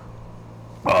whatever.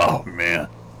 Oh, man.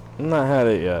 I've not had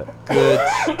it yet. Good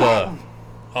stuff.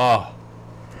 Oh,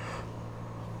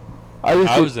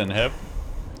 I was in heaven.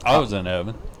 I was in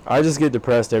heaven. I just get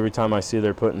depressed every time I see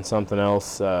they're putting something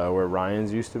else where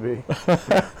Ryan's used to be.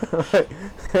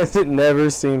 Because it never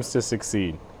seems to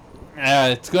succeed.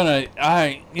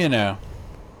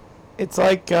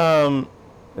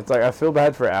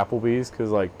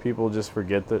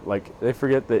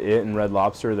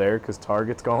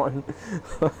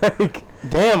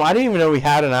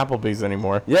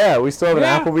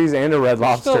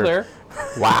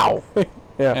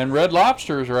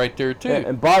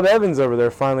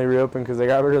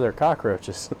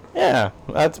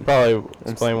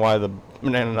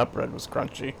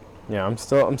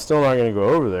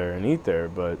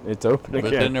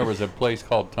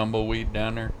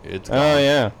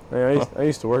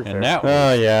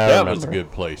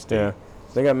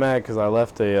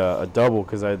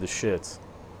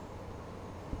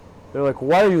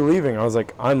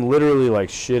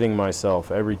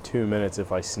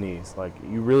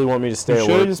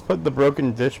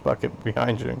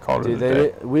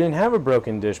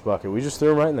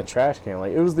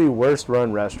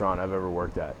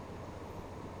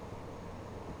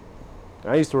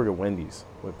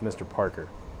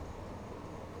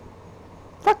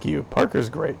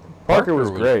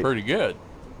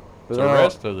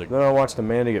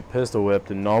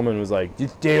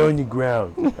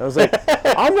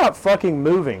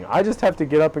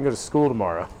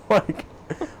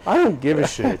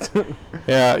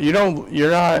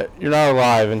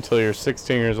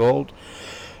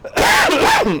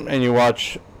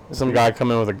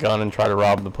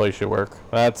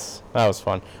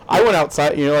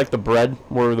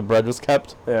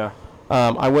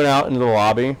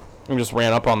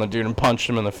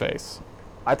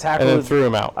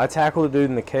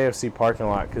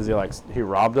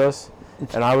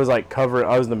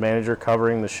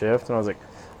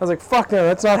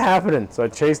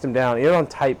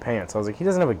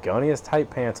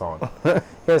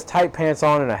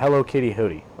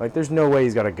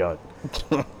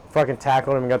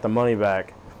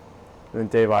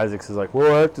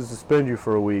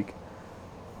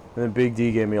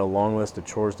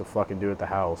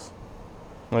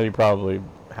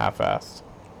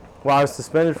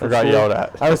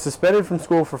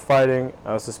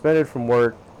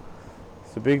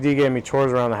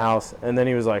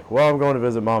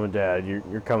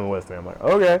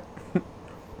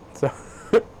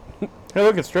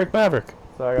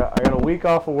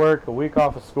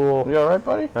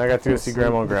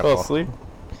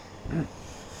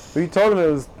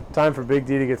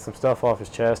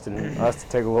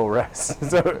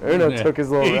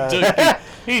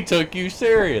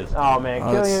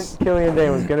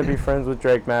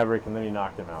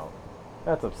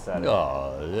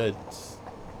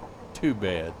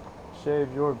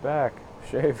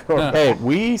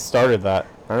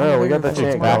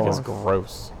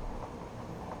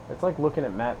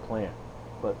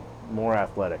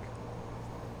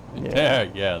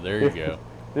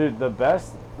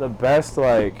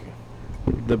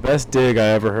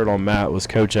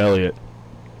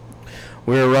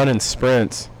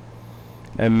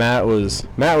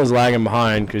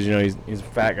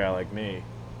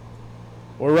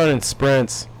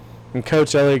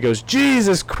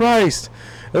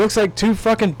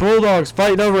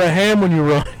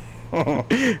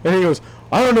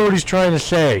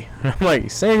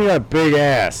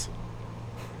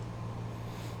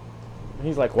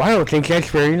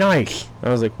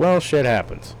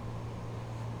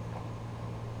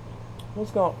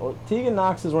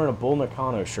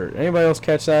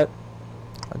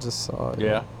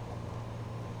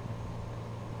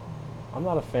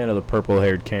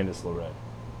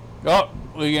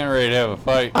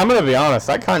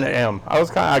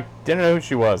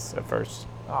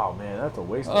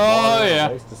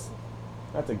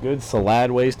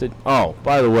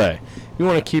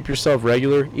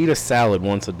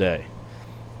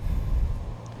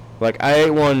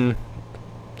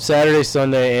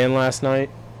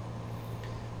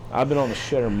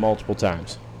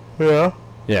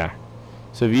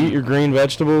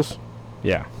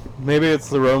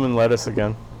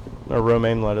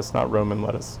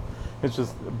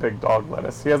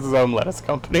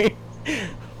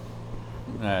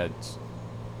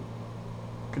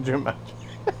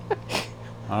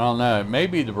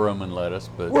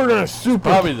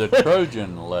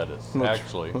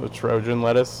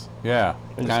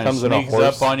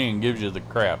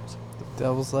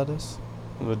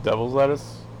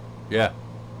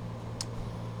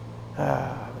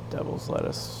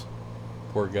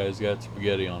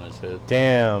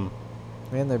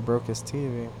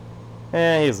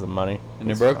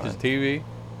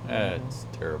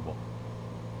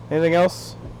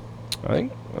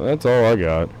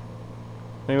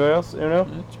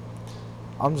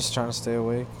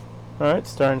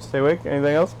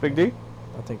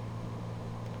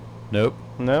 Nope.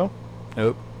 No?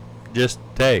 Nope. Just,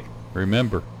 hey,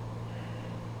 remember.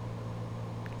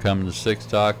 Come the 6th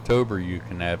of October, you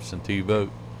can absentee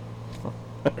vote.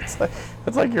 It's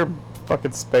like your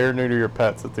fucking spare new to your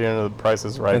pets at the end of The Price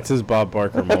is Right. That's his Bob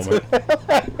Barker moment.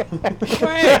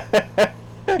 Hey,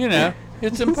 you know,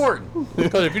 it's important.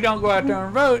 Because if you don't go out there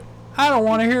and vote, I don't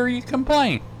want to hear you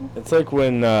complain. It's like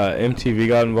when MTV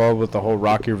got involved with the whole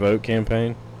Rock Your Vote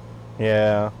campaign.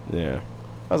 Yeah. Yeah.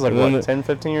 That was like, And then what, 10,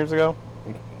 15 years ago?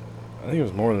 I think it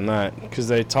was more than that because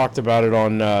they talked about it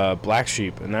on Black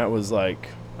Sheep, and that was like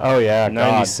Oh, yeah.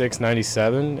 96,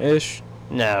 97-ish.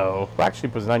 No. Black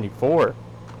Sheep was 94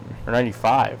 or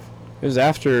 95. It was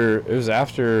after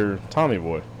Tommy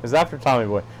Boy. It was after Tommy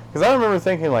Boy. Because I remember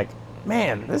thinking, like,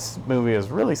 man, this movie is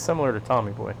really similar to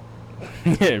Tommy Boy.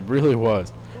 Yeah, it really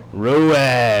was.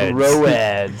 Roads.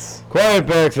 Roads. Quiet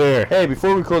back there. Hey,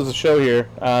 before we close the show here,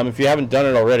 if you haven't done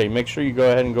it already, make sure you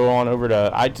go ahead and go on over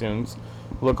to iTunes.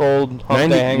 Look old Hump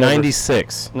Day Hangover.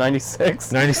 96.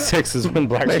 96? 96 is when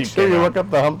Black Make Sheep sure came you out. look up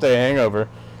the Hump Day Hangover.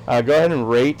 Go ahead and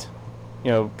rate,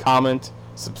 comment,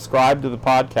 subscribe to the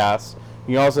podcast.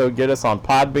 You can also get us on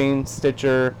Podbean,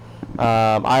 Stitcher,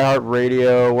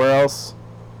 iHeartRadio, where else?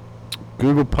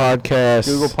 Google Podcasts.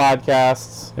 Google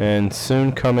Podcasts, And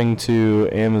soon coming to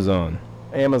Amazon.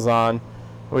 Amazon,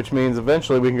 which means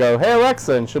eventually we can go, hey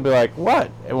Alexa, and she'll be like,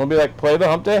 what? And we'll be like, play the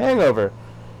Hump Day Hangover.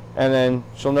 And then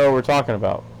she'll know what we're talking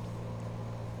about.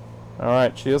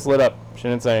 Alright, she just lit up. She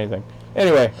didn't say anything.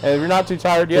 Anyway, and if you're not too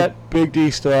tired yet, Big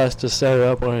D still has to set it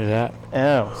up on his app.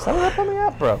 set it up on the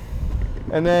app, bro.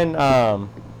 And then,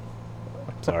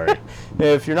 Sorry.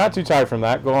 if you're not too tired from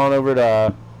that, go on over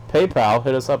to PayPal.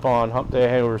 Hit us up on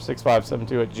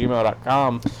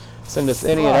humpdayhangover6572@gmail.com. Send us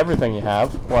any and everything you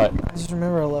have. What? I just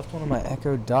remember I left one of my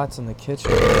Echo Dots in the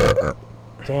kitchen.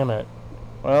 Damn it.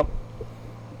 Well,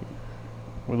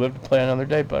 we live to play another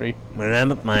day, buddy.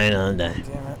 Damn it.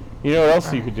 You know what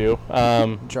else you could do?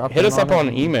 Drop Hit in us up on on it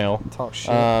and email. Talk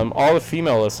shit. All the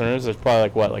female listeners, there's probably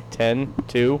like, what, like 10,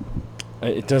 2?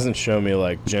 It doesn't show me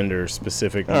like gender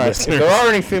specific All right. If listeners. there are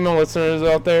any female listeners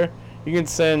out there, you can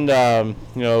send,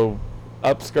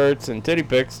 upskirts and titty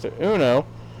pics to Uno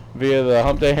via the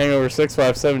Hump Day Hangover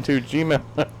 6572 Gmail.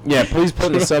 Yeah, please put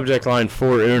in the subject line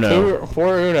for Uno.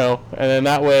 For Uno, and then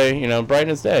that way, brighten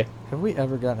his day. Have we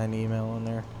ever gotten an email in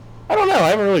there? I don't know. I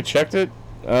haven't really checked it.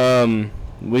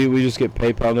 We just get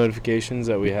PayPal notifications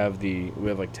that we have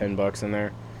like $10 in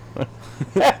there.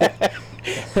 And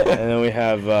then we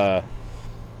have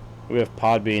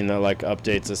Podbean that like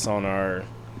updates us on our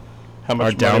How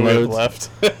much Our money we have downloads.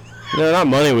 left? no, not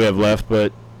money we have left,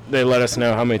 but they let us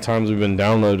know how many times we've been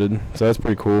downloaded. So that's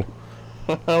pretty cool.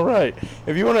 All right.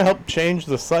 If you want to help change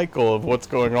the cycle of what's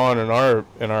going on in our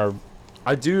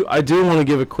I do want to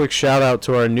give a quick shout out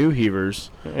to our new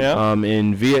heavers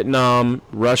in Vietnam,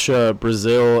 Russia,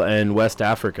 Brazil, and West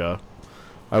Africa.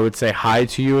 I would say hi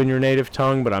to you in your native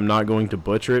tongue, but I'm not going to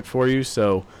butcher it for you.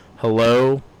 So,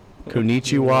 hello,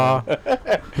 konnichiwa,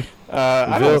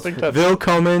 I don't think that's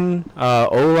willkommen,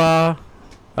 hola,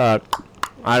 I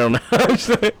don't know.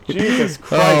 Jesus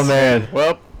Christ. Oh, man.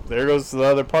 Well, there goes the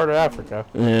other part of Africa.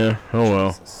 Yeah, oh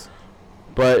well.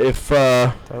 But if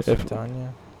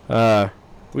Tanya.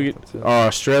 we our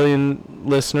Australian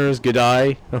listeners, good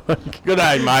eye. Good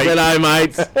eye, Mike. Good eye,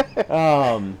 mates.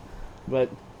 But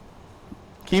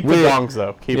Keep the dongs,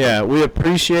 though. Keep them. we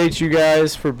appreciate you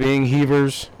guys for being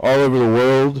heavers all over the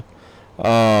world.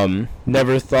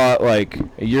 Never thought like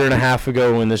a year and a half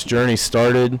ago when this journey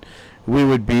started, we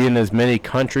would be in as many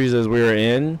countries as we were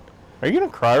in. Are you going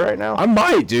to cry right now? I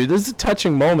might, dude. This is a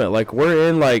touching moment. Like, we're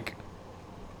in like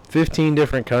 15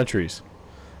 different countries.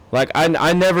 Like, I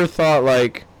never thought,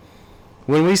 like,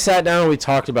 when we sat down and we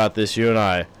talked about this, you and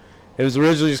I, it was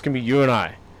originally just going to be you and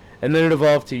I. And then it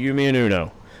evolved to you, me, and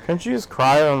Uno. Couldn't you just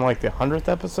cry on, like, the 100th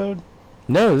episode?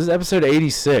 No, this is episode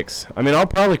 86. I mean, I'll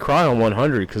probably cry on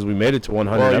 100 because we made it to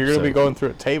 100 Well, you're going to be episodes. going through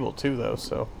a table, too, though,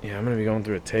 so. Yeah, I'm going to be going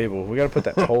through a table. We got to put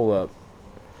that poll up.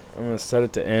 I'm going to set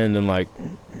it to end in, like,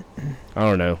 I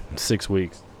don't know, 6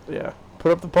 weeks. Yeah.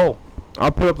 Put up the poll.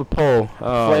 I'll put up the poll.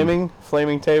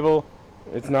 Flaming table,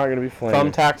 It's not going to be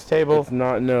flaming. thumbtacked table. It's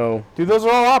not, no. Dude, those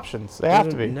are all options. They have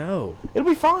to be. No. It'll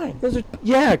be fine. Those are,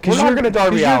 yeah, because We're not you're, gonna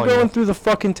Darby 'cause you're Allin going you. through the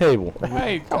fucking table.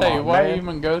 Hey, Come tell you, on, why man.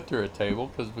 even go through a table?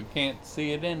 Because we can't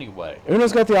see it anyway.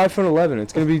 Uno's got the iPhone 11.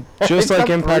 It's going to be He's just like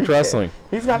got Impact 3 Wrestling.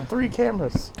 He's got 3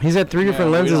 cameras. He's got 3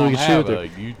 different lenses we can shoot We with. don't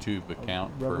have a YouTube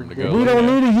account for Rubber him to dick. go. We look don't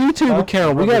at. need a YouTube Huh?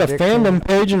 account. We Rubber got a dick fandom channel.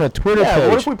 page and a Twitter Yeah, page.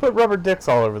 what if we put rubber dicks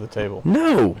all over the table?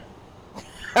 No.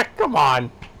 Come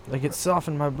on. Like it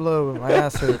softened my blow and my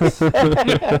ass hurts.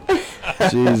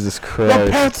 Jesus The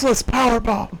Christ. pantsless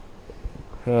powerbomb.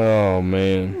 Oh,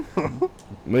 man.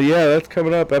 But yeah, that's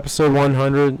coming up. Episode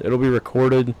 100. It'll be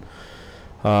recorded.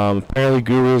 Apparently,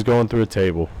 Guru is going through a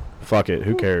table. Fuck it.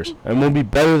 Who cares? And we'll be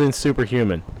better than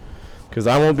Superhuman. Because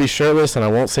I won't be shirtless and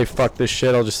I won't say fuck this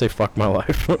shit. I'll just say fuck my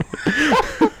life. But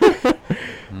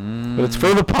it's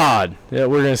for the pod. Yeah,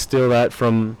 we're going to steal that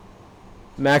from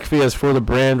McAfee as for the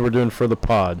brand. We're doing for the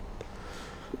pod.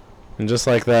 And just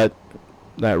like that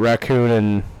raccoon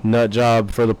and nut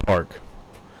job for the park.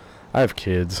 I have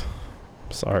kids.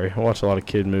 Sorry. I watch a lot of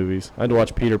kid movies. I had to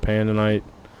watch Peter Pan tonight.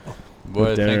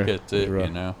 Boy, I dinner. think it's it, you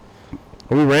know.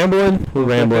 Are we rambling? We're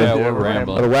rambling. Yeah, we're Are the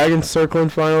rambling. wagons circling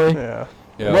finally? Yeah.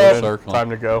 Yeah, Well, we're circling. Time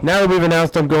to go. Now that we've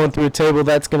announced I'm going through a table,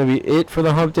 that's going to be it for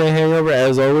the Hump Day Hangover.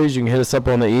 As always, you can hit us up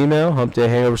on the email,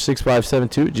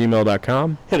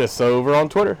 humpdayhangover6572@gmail.com. Hit us over on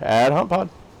Twitter @HumpPod.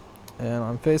 And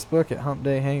on Facebook at Hump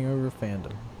Day Hangover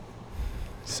Fandom.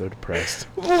 So depressed.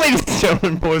 Ladies and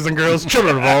gentlemen, boys and girls,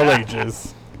 children of all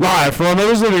ages. Live from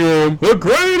Mother's Living Room, The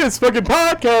greatest fucking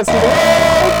podcast in the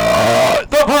world.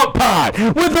 the Hump Pod,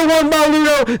 with the one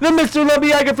Maludo, the Mr. Lubby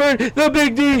Agaford, the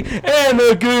Big D, and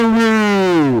the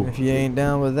Guru. If you ain't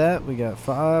down with that, we got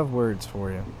 5 words for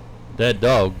you. That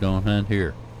dog don't hunt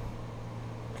here.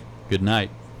 Good night.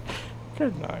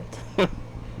 Good night.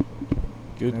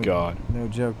 Good God. No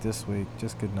joke this week.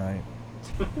 Just good night.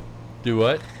 Do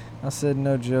what? I said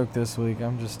no joke this week.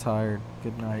 I'm just tired.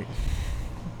 Good night.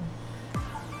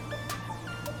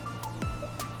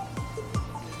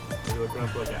 Are you looking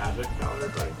up like an advent calendar,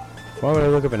 buddy? Why would I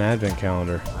look up an advent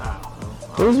calendar?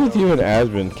 What is with you and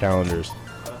advent calendars?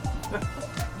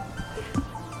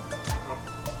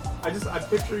 I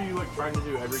picture you like trying to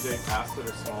do everyday tasks that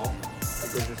are small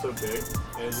because you're so big,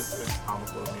 and it's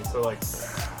comical to me. So like,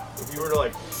 if you were to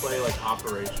like play like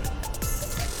Operation, I'm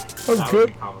that would good.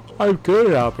 be comical. I'm good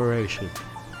at Operation.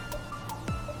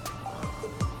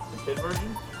 The kid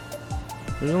version,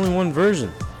 There's only one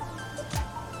version.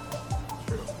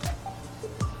 true.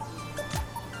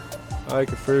 I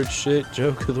preferred shit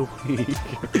joke of the week.